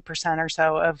 60% or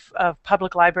so of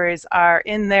public libraries are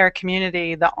in their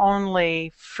community the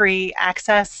only free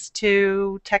access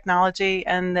to technology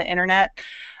and the internet.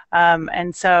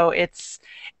 And so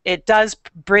it does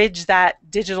bridge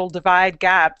that digital divide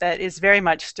gap that is very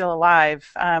much still alive.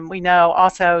 We know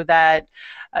also that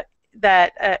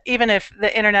even if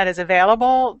the internet is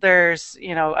available, there's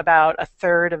about a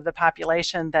third of the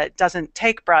population that doesn't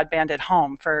take broadband at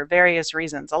home for various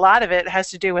reasons. A lot of it has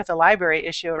to do with the library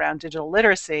issue around digital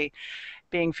literacy,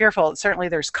 being fearful. Certainly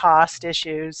there's cost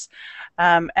issues,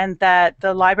 and that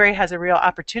the library has a real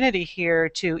opportunity here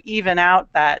to even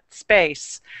out that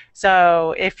space.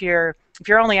 So if your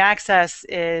only access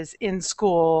is in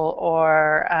school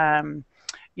or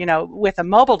with a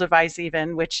mobile device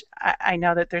even, which I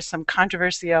know that there's some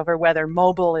controversy over whether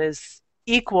mobile is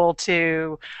equal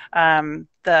to the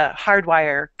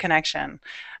hardwire connection.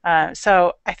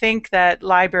 So I think that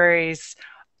libraries,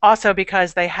 also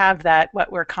because they have that,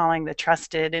 what we're calling the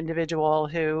trusted individual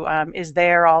who is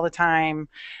there all the time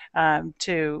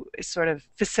to sort of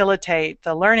facilitate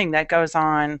the learning that goes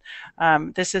on.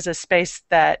 This is a space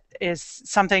that is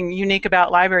something unique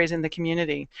about libraries in the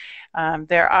community.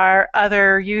 There are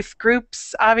other youth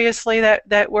groups, obviously,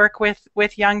 that work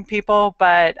with young people,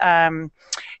 but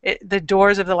the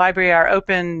doors of the library are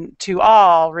open to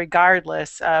all,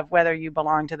 regardless of whether you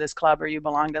belong to this club or you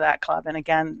belong to that club. And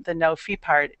again, the no fee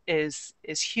part is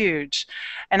huge.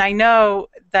 And I know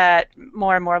that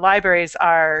more and more libraries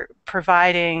are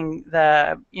providing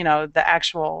the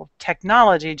actual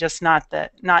technology, just not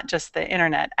just the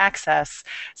internet access.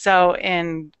 So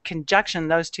in conjunction,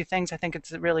 those two things, I think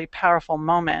it's a really powerful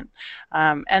moment.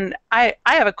 And I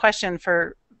have a question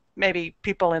for maybe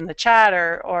people in the chat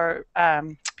or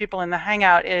people in the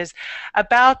Hangout, is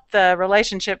about the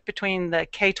relationship between the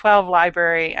K-12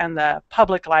 library and the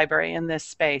public library in this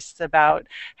space, about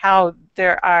how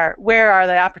where are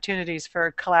the opportunities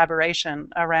for collaboration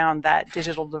around that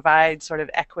digital divide sort of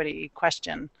equity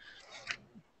question.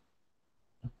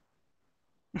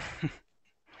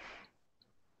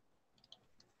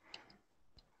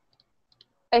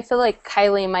 I feel like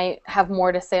Kylie might have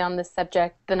more to say on this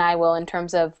subject than I will in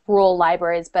terms of rural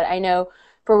libraries, but I know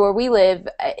for where we live,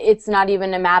 it's not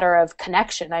even a matter of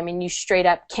connection. I mean, you straight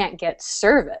up can't get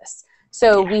service.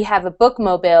 So we have a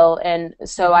bookmobile, and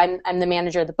so I'm the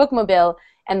manager of the bookmobile,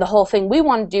 and the whole thing we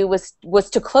wanted to do was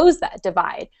to close that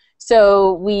divide.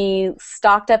 So we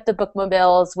stocked up the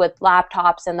bookmobiles with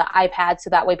laptops and the iPads so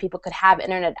that way people could have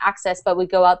internet access, but we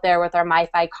go out there with our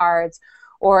MiFi cards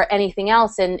or anything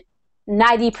else, and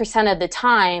 90% of the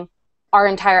time, our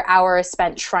entire hour is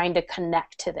spent trying to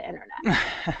connect to the internet.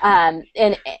 And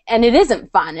it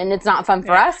isn't fun, and it's not fun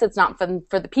for us, it's not fun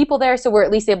for the people there, so we're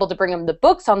at least able to bring them the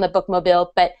books on the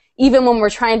bookmobile, but even when we're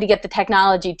trying to get the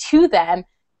technology to them,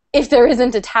 if there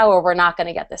isn't a tower, we're not going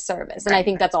to get the service. And I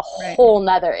think that's a whole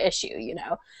nother issue,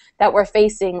 that we're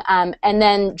facing. And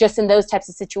then just in those types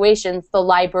of situations, the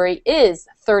library is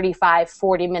 35,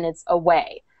 40 minutes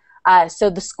away. So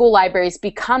the school libraries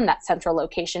become that central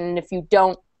location. And if you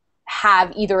don't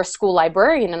have either a school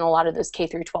librarian in a lot of those K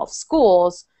through 12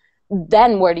 schools,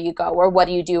 then where do you go, or what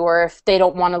do you do, or if they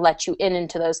don't want to let you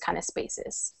into those kind of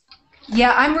spaces?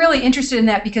 Yeah, I'm really interested in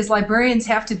that because librarians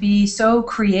have to be so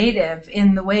creative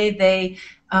in the way they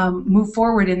move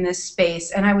forward in this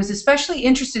space. And I was especially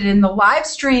interested in the live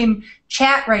stream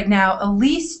chat right now.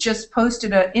 Elise just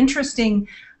posted an interesting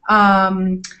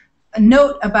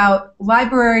note about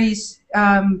libraries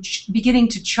beginning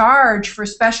to charge for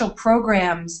special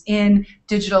programs in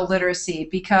digital literacy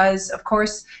because, of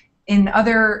course, in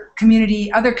other community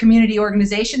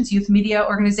organizations, youth media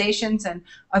organizations, and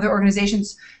other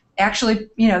organizations, actually,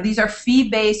 these are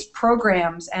fee-based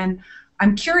programs, and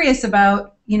I'm curious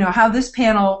about, how this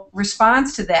panel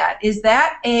responds to that. Is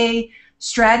that a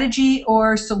strategy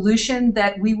or solution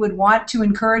that we would want to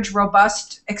encourage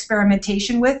robust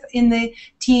experimentation with in the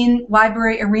teen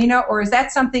library arena, or is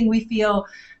that something we feel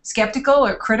skeptical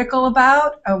or critical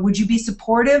about? Would you be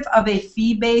supportive of a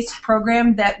fee-based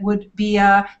program that would be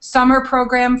a summer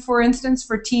program, for instance,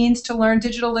 for teens to learn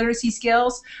digital literacy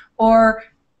skills, or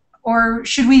or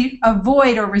should we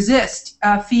avoid or resist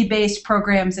fee-based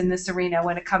programs in this arena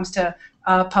when it comes to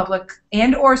public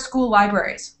and or school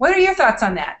libraries? What are your thoughts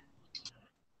on that?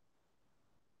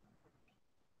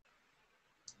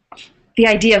 The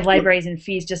idea of libraries and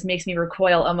fees just makes me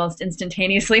recoil almost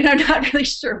instantaneously, and I'm not really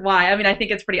sure why. I mean, I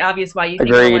think it's pretty obvious why you think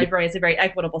of a library as a very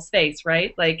equitable space,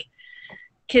 right? Like,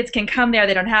 kids can come there,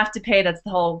 they don't have to pay. That's the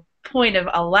whole point of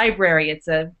a library. It's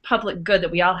a public good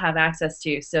that we all have access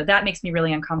to, so that makes me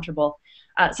really uncomfortable.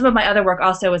 Some of my other work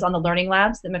also is on the learning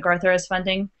labs that MacArthur is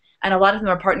funding, and a lot of them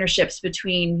are partnerships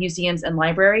between museums and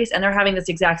libraries, and they're having this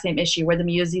exact same issue where the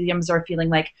museums are feeling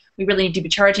like we really need to be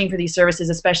charging for these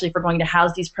services, especially if we're going to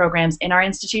house these programs in our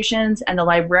institutions, and the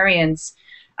librarians,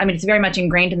 I mean, it's very much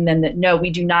ingrained in them that no,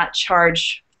 we do not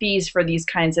charge fees for these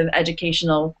kinds of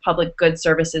educational public good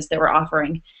services that we're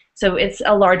offering. So it's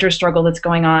a larger struggle that's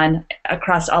going on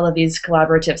across all of these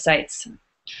collaborative sites.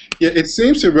 Yeah, it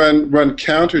seems to run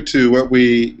counter to what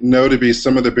we know to be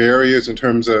some of the barriers in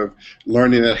terms of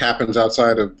learning that happens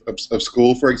outside of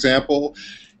school, for example.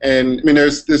 And I mean,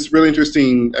 there's this really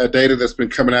interesting data that's been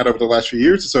coming out over the last few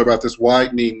years or so about this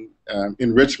widening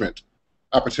enrichment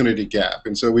opportunity gap.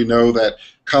 And so we know that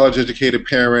college-educated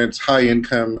parents,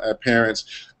 high-income parents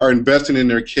are investing in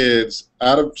their kids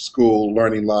out of school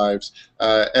learning lives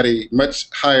at a much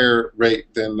higher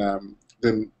rate than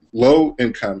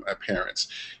low-income parents.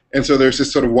 And so there's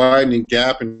this sort of widening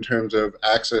gap in terms of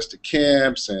access to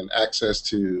camps and access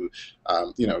to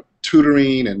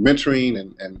tutoring and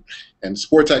mentoring and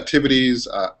sports activities,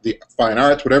 the fine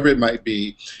arts, whatever it might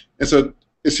be. And so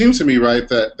it seems to me, right,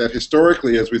 that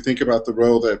historically, as we think about the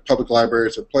role that public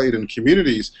libraries have played in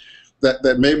communities,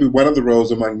 that maybe one of the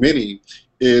roles among many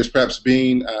is perhaps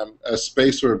being a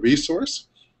space or a resource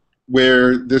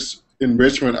where this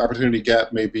enrichment opportunity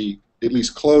gap may be at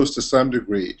least close to some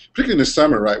degree, particularly in the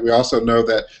summer, right? We also know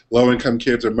that low-income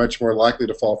kids are much more likely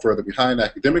to fall further behind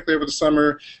academically over the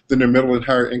summer than their middle and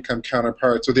higher income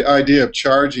counterparts. So the idea of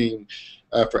charging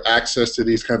for access to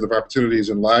these kinds of opportunities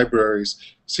in libraries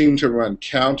seem to run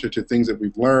counter to things that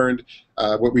we've learned,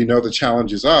 what we know the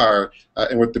challenges are,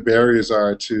 and what the barriers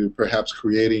are to perhaps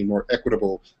creating more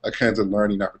equitable kinds of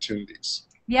learning opportunities.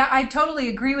 Yeah, I totally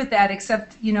agree with that,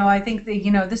 except, I think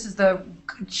that, this is the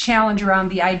challenge around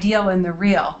the ideal and the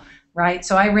real, right?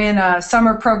 So I ran a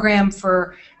summer program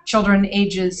for children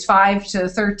ages 5 to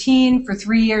 13 for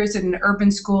 3 years in an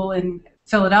urban school in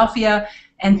Philadelphia,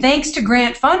 and thanks to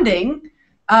grant funding,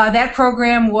 that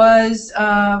program was,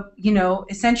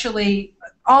 essentially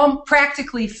all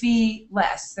practically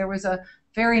fee-less. There was a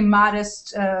very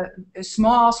modest,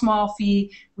 small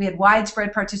fee. We had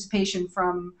widespread participation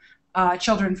from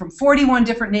children from 41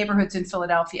 different neighborhoods in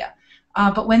Philadelphia.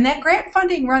 But when that grant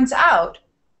funding runs out,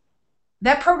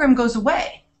 that program goes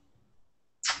away.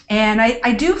 And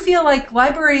I do feel like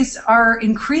libraries are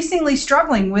increasingly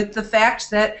struggling with the fact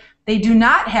that they do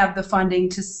not have the funding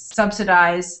to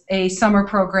subsidize a summer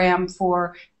program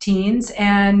for teens,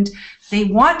 and they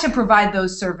want to provide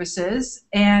those services.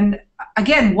 And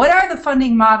again, what are the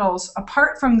funding models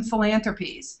apart from the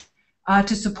philanthropies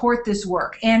to support this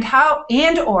work, and how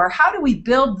do we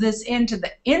build this into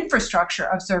the infrastructure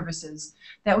of services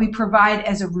that we provide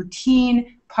as a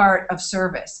routine part of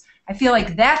service? I feel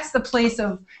like that's the place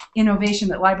of innovation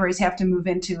that libraries have to move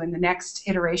into in the next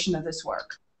iteration of this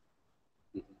work.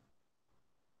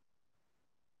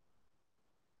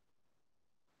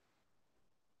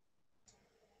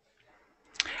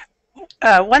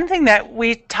 One thing that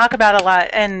we talk about a lot,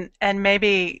 and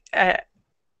maybe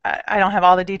I don't have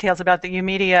all the details about the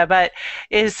U-Media, but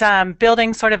is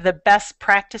building sort of the best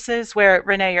practices where,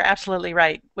 Renee, you're absolutely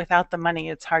right. Without the money,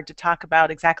 it's hard to talk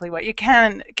about exactly what you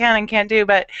can and can't do,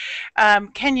 but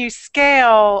can you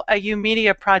scale a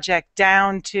U-Media project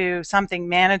down to something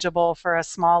manageable for a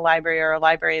small library or a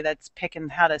library that's picking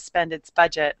how to spend its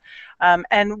budget?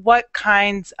 And what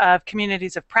kinds of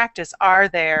communities of practice are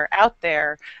there out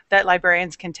there that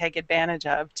librarians can take advantage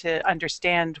of to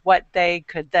understand what they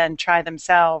could then try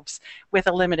themselves with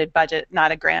a limited budget,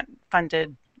 not a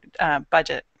grant-funded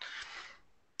budget?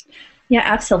 Yeah,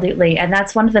 absolutely. And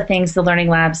that's one of the things the Learning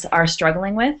Labs are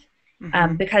struggling with.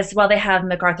 Because while they have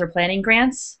MacArthur planning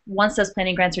grants, once those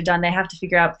planning grants are done, they have to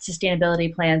figure out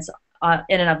sustainability plans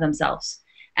in and of themselves.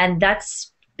 And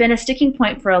that's been a sticking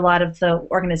point for a lot of the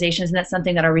organizations, and that's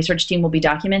something that our research team will be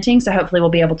documenting. So hopefully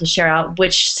we'll be able to share out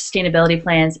which sustainability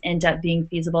plans end up being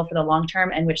feasible for the long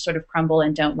term and which sort of crumble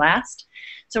and don't last.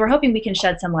 So we're hoping we can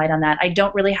shed some light on that. I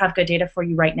don't really have good data for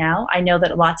you right now. I know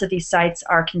that lots of these sites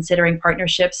are considering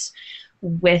partnerships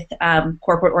with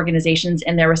corporate organizations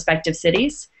in their respective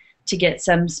cities to get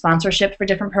some sponsorship for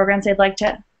different programs they'd like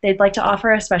to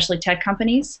offer, especially tech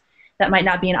companies. that might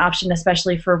not be an option,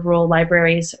 especially for rural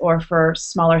libraries or for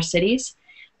smaller cities.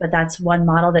 But that's one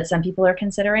model that some people are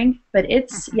considering. But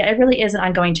it's, yeah, it really is an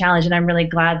ongoing challenge, and I'm really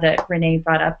glad that Renee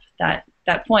brought up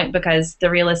that point, because the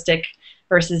realistic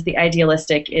versus the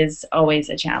idealistic is always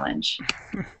a challenge.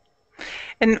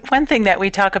 And one thing that we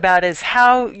talk about is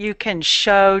how you can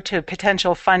show to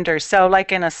potential funders. So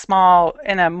like in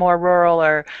a more rural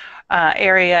or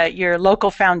area, your local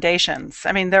foundations.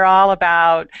 I mean, they're all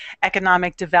about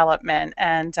economic development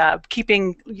and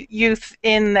keeping youth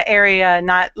in the area,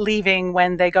 not leaving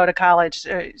when they go to college,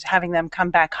 having them come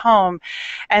back home.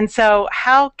 And so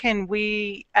how can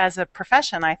we, as a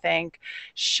profession, I think,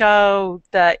 show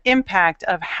the impact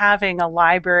of having a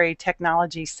library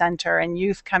technology center and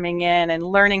youth coming in and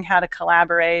learning how to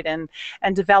collaborate and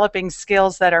developing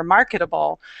skills that are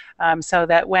marketable, so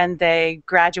that when they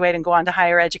graduate and go on to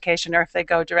higher education, or if they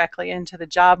go directly into the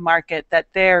job market, that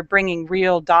they're bringing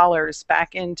real dollars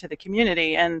back into the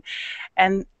community. And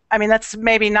I mean, that's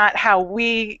maybe not how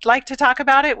we like to talk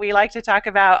about it. We like to talk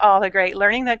about all the great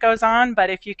learning that goes on, but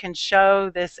if you can show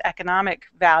this economic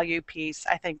value piece,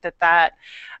 I think that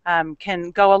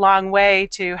can go a long way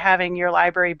to having your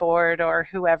library board or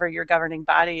whoever your governing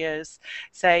body is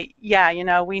say, yeah, you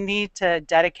know, we need to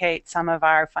dedicate some of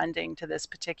our funding to this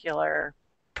particular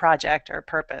project or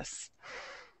purpose.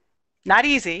 Not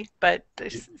easy, but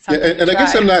something and I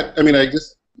guess I'm not, I mean, I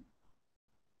guess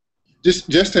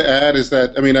just to add is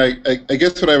that, I mean, I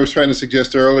guess what I was trying to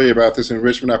suggest earlier about this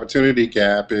enrichment opportunity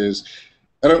gap is,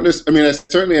 I mean, I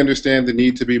certainly understand the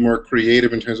need to be more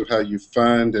creative in terms of how you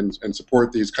fund and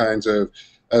support these kinds of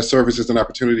services and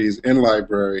opportunities in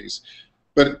libraries,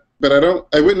 but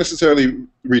I wouldn't necessarily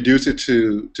reduce it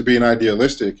to being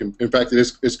idealistic. In fact,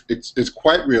 it's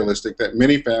quite realistic that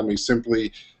many families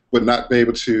simply would not be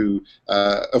able to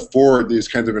afford these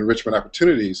kinds of enrichment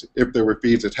opportunities if there were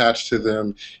fees attached to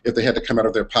them, if they had to come out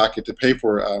of their pocket to pay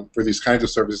for these kinds of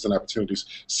services and opportunities.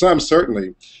 Some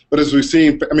certainly, but as we've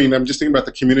seen, I mean, I'm just thinking about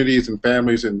the communities and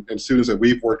families and students that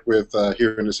we've worked with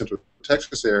here in the Central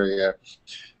Texas area,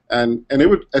 and I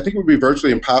think it would be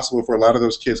virtually impossible for a lot of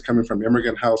those kids coming from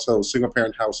immigrant households,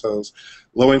 single-parent households,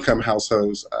 low-income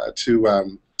households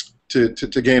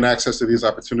to gain access to these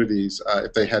opportunities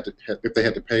if they had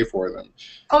to pay for them.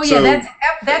 Oh yeah,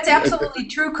 that's absolutely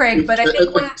true, Craig. But I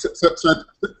think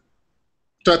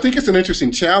so I think it's an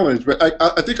interesting challenge. But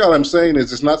I think all I'm saying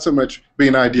is it's not so much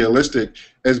being idealistic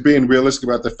as being realistic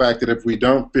about the fact that if we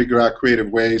don't figure out creative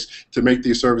ways to make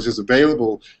these services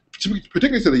available,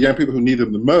 particularly to the young people who need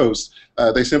them the most,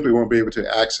 they simply won't be able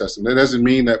to access them. That doesn't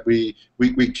mean that we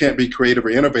can't be creative or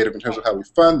innovative in terms of how we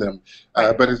fund them,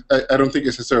 but I don't think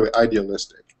it's necessarily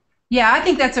idealistic. Yeah, I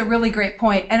think that's a really great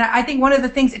point. And I think one of the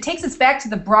things, it takes us back to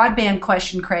the broadband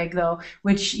question, Craig, though,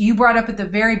 which you brought up at the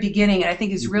very beginning, and I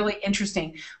think is really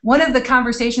interesting. One of the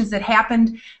conversations that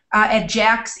happened at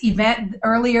Jack's event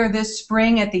earlier this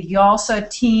spring at the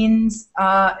YALSA Teens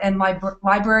and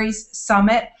Libraries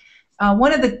Summit,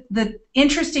 one of the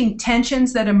interesting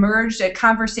tensions that emerged, a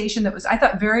conversation that was, I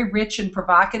thought, very rich and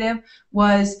provocative,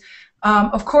 was,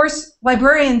 of course,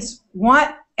 librarians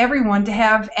want everyone to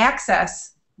have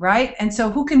access, right? And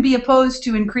so who can be opposed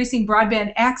to increasing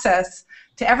broadband access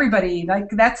to everybody?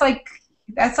 That's like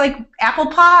apple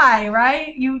pie,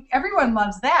 right? Everyone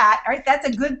loves that, right? That's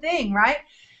a good thing, right?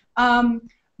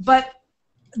 But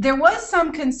there was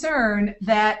some concern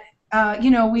that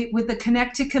with the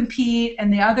Connect to Compete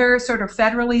and the other sort of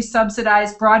federally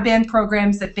subsidized broadband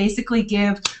programs that basically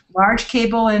give large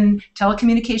cable and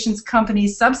telecommunications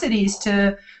companies subsidies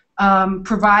to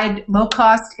provide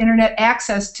low-cost internet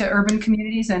access to urban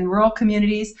communities and rural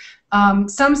communities,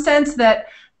 some sense that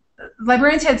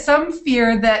librarians had some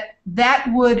fear that that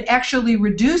would actually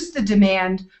reduce the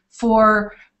demand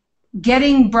for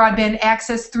getting broadband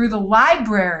access through the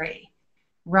library,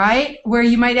 right? Where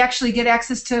you might actually get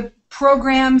access to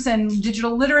programs and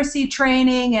digital literacy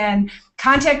training and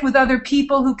contact with other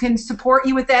people who can support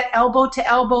you with that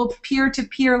elbow-to-elbow,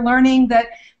 peer-to-peer learning that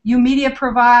UMedia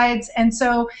provides. And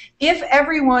so if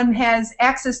everyone has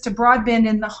access to broadband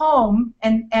in the home,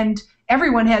 and if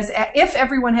everyone has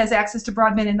access to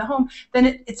broadband in the home,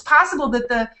 then it's possible that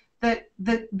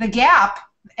the gap,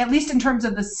 at least in terms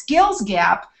of the skills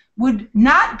gap, would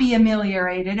not be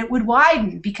ameliorated. It would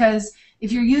widen, because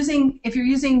if you're using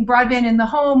broadband in the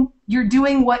home, you're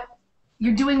doing what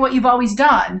you've always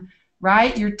done,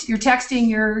 right? You're texting,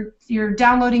 you're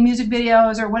downloading music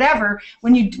videos or whatever.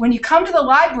 When you come to the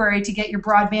library to get your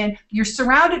broadband, you're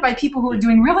surrounded by people who are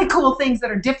doing really cool things that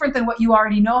are different than what you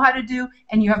already know how to do,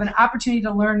 and you have an opportunity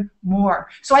to learn more.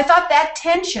 So I thought that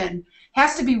tension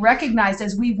has to be recognized,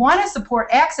 as we want to support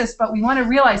access, but we want to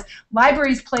realize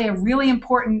libraries play a really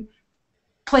important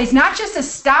plays not just a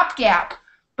stopgap,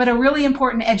 but a really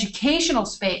important educational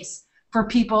space for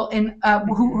people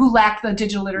who lack the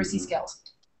digital literacy skills.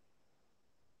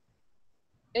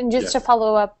 And just to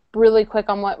follow up really quick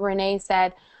on what Renee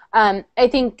said, I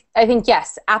think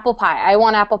yes, apple pie. I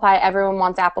want apple pie. Everyone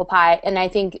wants apple pie, and I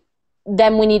think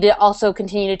then we need to also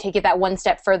continue to take it that one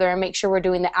step further and make sure we're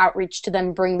doing the outreach to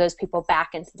then bring those people back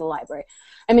into the library.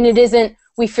 I mean, it isn't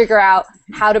we figure out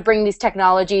how to bring these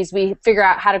technologies, we figure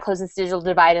out how to close this digital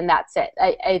divide, and that's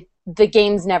it. The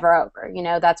game's never over. You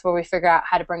know, that's where we figure out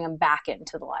how to bring them back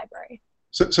into the library.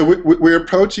 So we're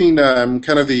approaching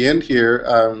kind of the end here.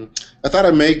 I thought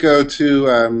I may go to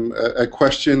a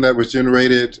question that was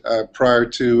generated prior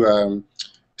to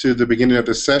the beginning of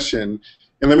the session.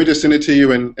 And let me just send it to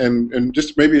you and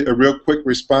just maybe a real quick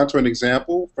response or an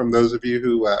example from those of you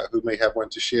who may have one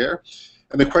to share.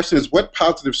 And the question is, what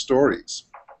positive stories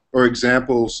or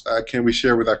examples can we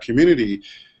share with our community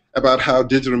about how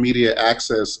digital media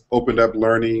access opened up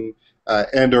learning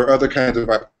and or other kinds of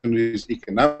opportunities,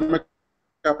 economic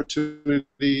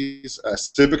opportunities,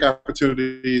 civic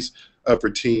opportunities for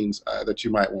teens that you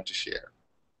might want to share?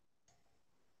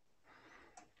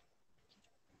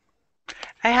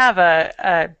 I have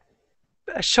a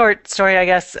short story, I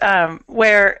guess,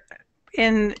 where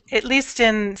at least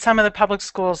in some of the public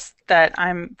schools that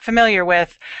I'm familiar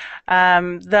with,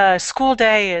 the school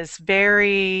day is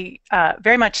very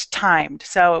much timed.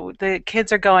 So the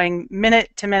kids are going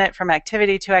minute to minute from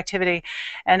activity to activity,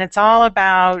 and it's all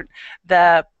about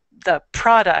the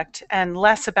product and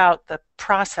less about the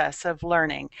process of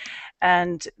learning.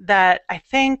 And that I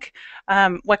think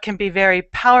what can be very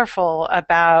powerful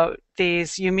about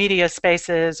these U-media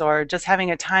spaces or just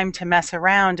having a time to mess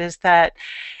around is that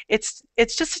it's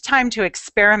just a time to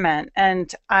experiment.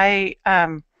 And I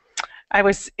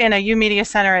was in a U-media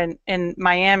center in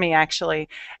Miami, actually,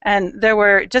 and there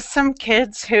were just some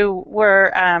kids who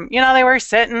were, they were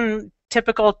sitting,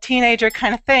 typical teenager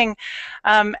kind of thing,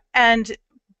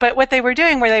 but what they were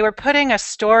doing were they were putting a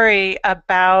story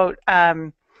about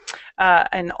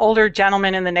an older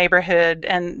gentleman in the neighborhood,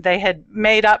 and they had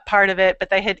made up part of it,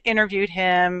 but they had interviewed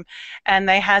him, and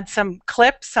they had some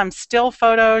clips, some still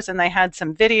photos, and they had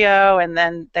some video, and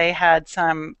then they had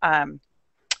some,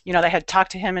 they had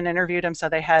talked to him and interviewed him, so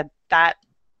they had that,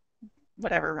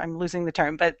 whatever, I'm losing the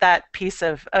term, but that piece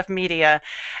of media,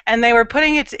 and they were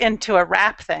putting it into a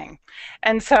rap thing.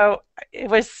 And so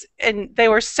they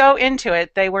were so into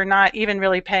it, they were not even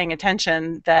really paying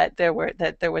attention that there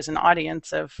was an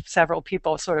audience of several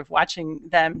people sort of watching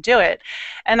them do it.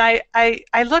 And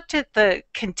I looked at the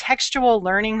contextual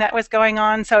learning that was going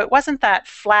on, so it wasn't that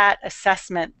flat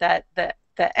assessment that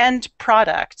the end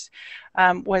product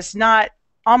was not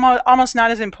almost not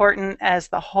as important as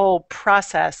the whole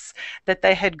process that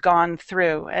they had gone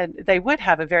through, and they would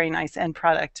have a very nice end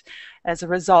product as a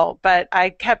result. But I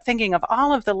kept thinking of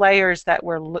all of the layers that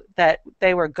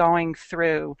they were going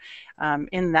through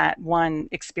in that one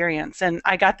experience, and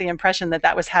I got the impression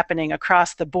that was happening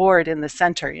across the board in the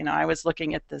center. I was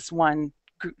looking at this one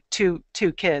two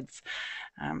kids,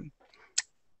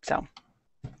 so.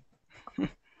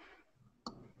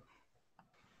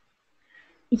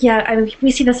 Yeah,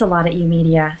 we see this a lot at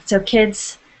U-Media. So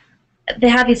kids, they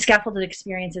have these scaffolded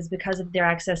experiences because of their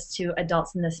access to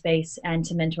adults in this space and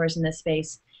to mentors in this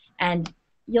space. And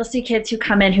you'll see kids who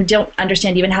come in who don't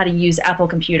understand even how to use Apple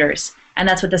computers. And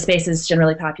that's what the space is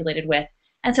generally populated with.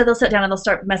 And so they'll sit down and they'll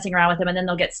start messing around with them, and then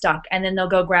they'll get stuck. And then they'll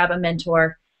go grab a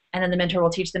mentor, and then the mentor will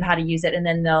teach them how to use it. And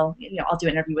then I'll do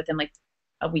an interview with them like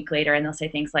a week later, and they'll say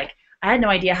things like, I had no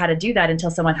idea how to do that until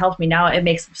someone helped me. Now it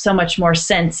makes so much more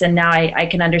sense, and now I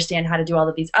can understand how to do all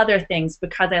of these other things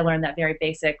because I learned that very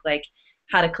basic, like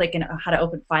how to click and how to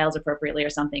open files appropriately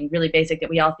or something really basic that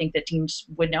we all think that teens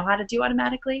would know how to do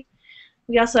automatically.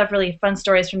 We also have really fun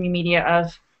stories from U-Media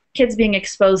of kids being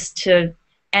exposed to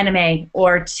anime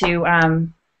or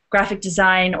to graphic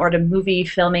design or to movie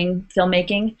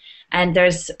filmmaking. And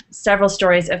there's several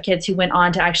stories of kids who went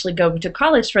on to actually go to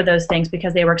college for those things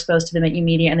because they were exposed to them at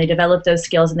U-Media, and they developed those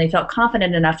skills, and they felt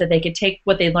confident enough that they could take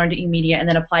what they learned at U-Media and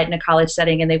then apply it in a college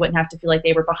setting, and they wouldn't have to feel like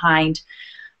they were behind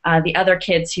the other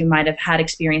kids who might have had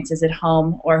experiences at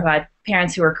home or who had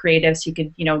parents who were creatives who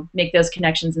could make those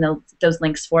connections and those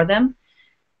links for them.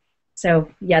 So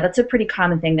yeah, that's a pretty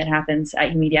common thing that happens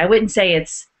at U-Media. I wouldn't say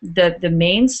it's the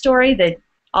main story that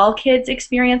all kids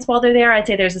experience while they're there. I'd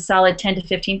say there's a solid 10 to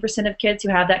 15% of kids who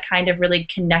have that kind of really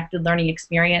connected learning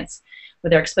experience where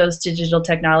they're exposed to digital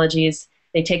technologies.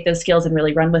 They take those skills and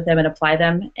really run with them and apply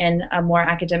them in a more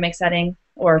academic setting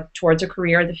or towards a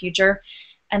career in the future.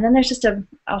 And then there's just a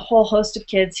whole host of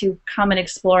kids who come and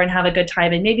explore and have a good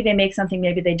time, and maybe they make something,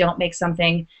 maybe they don't make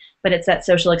something, but it's that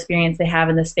social experience they have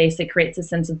in the space that creates a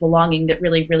sense of belonging that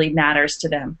really, really matters to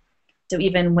them. So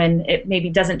even when it maybe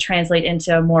doesn't translate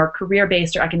into a more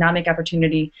career-based or economic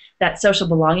opportunity, that social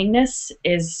belongingness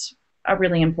is a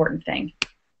really important thing.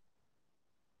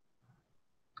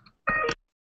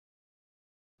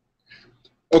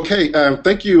 Okay,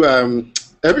 thank you,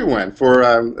 everyone, for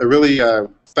a really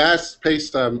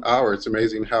fast-paced hour. It's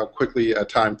amazing how quickly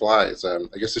time flies. I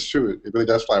guess it's true. It really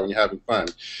does fly when you're having fun.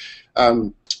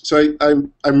 So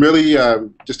I'm really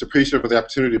just appreciative of the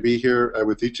opportunity to be here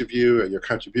with each of you. Your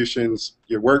contributions,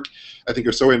 your work, I think,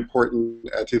 are so important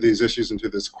to these issues and to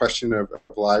this question of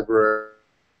libraries.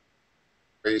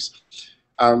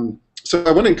 So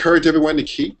I want to encourage everyone to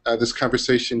keep this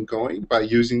conversation going by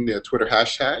using the Twitter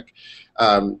hashtag.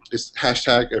 It's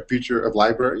hashtag Future of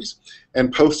Libraries,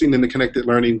 and posting in the Connected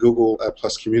Learning Google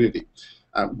Plus community.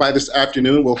 By this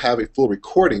afternoon, we'll have a full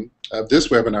recording of this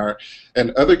webinar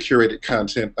and other curated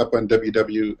content up on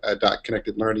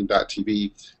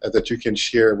www.connectedlearning.tv that you can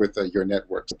share with your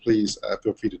network. So please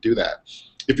feel free to do that.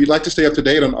 If you'd like to stay up to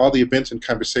date on all the events and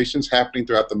conversations happening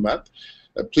throughout the month,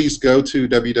 please go to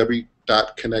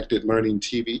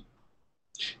www.connectedlearning.tv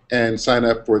and sign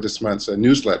up for this month's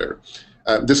newsletter.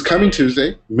 This coming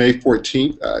Tuesday, May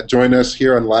 14th, join us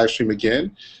here on live stream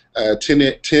again, 10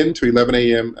 to 11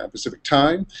 a.m. Pacific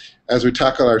time, as we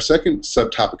tackle our second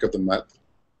subtopic of the month,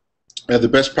 the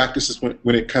best practices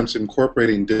when it comes to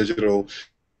incorporating digital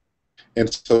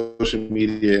and social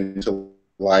media into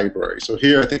libraries. So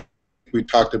here, I think we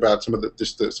talked about some of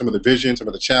the vision, some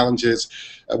of the challenges,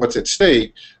 what's at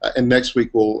stake, and next week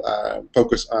we'll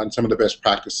focus on some of the best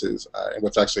practices and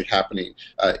what's actually happening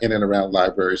in and around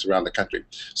libraries around the country.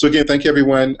 So again, thank you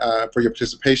everyone for your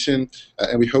participation,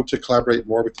 and we hope to collaborate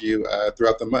more with you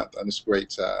throughout the month on this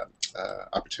great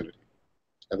opportunity.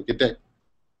 Have a good day.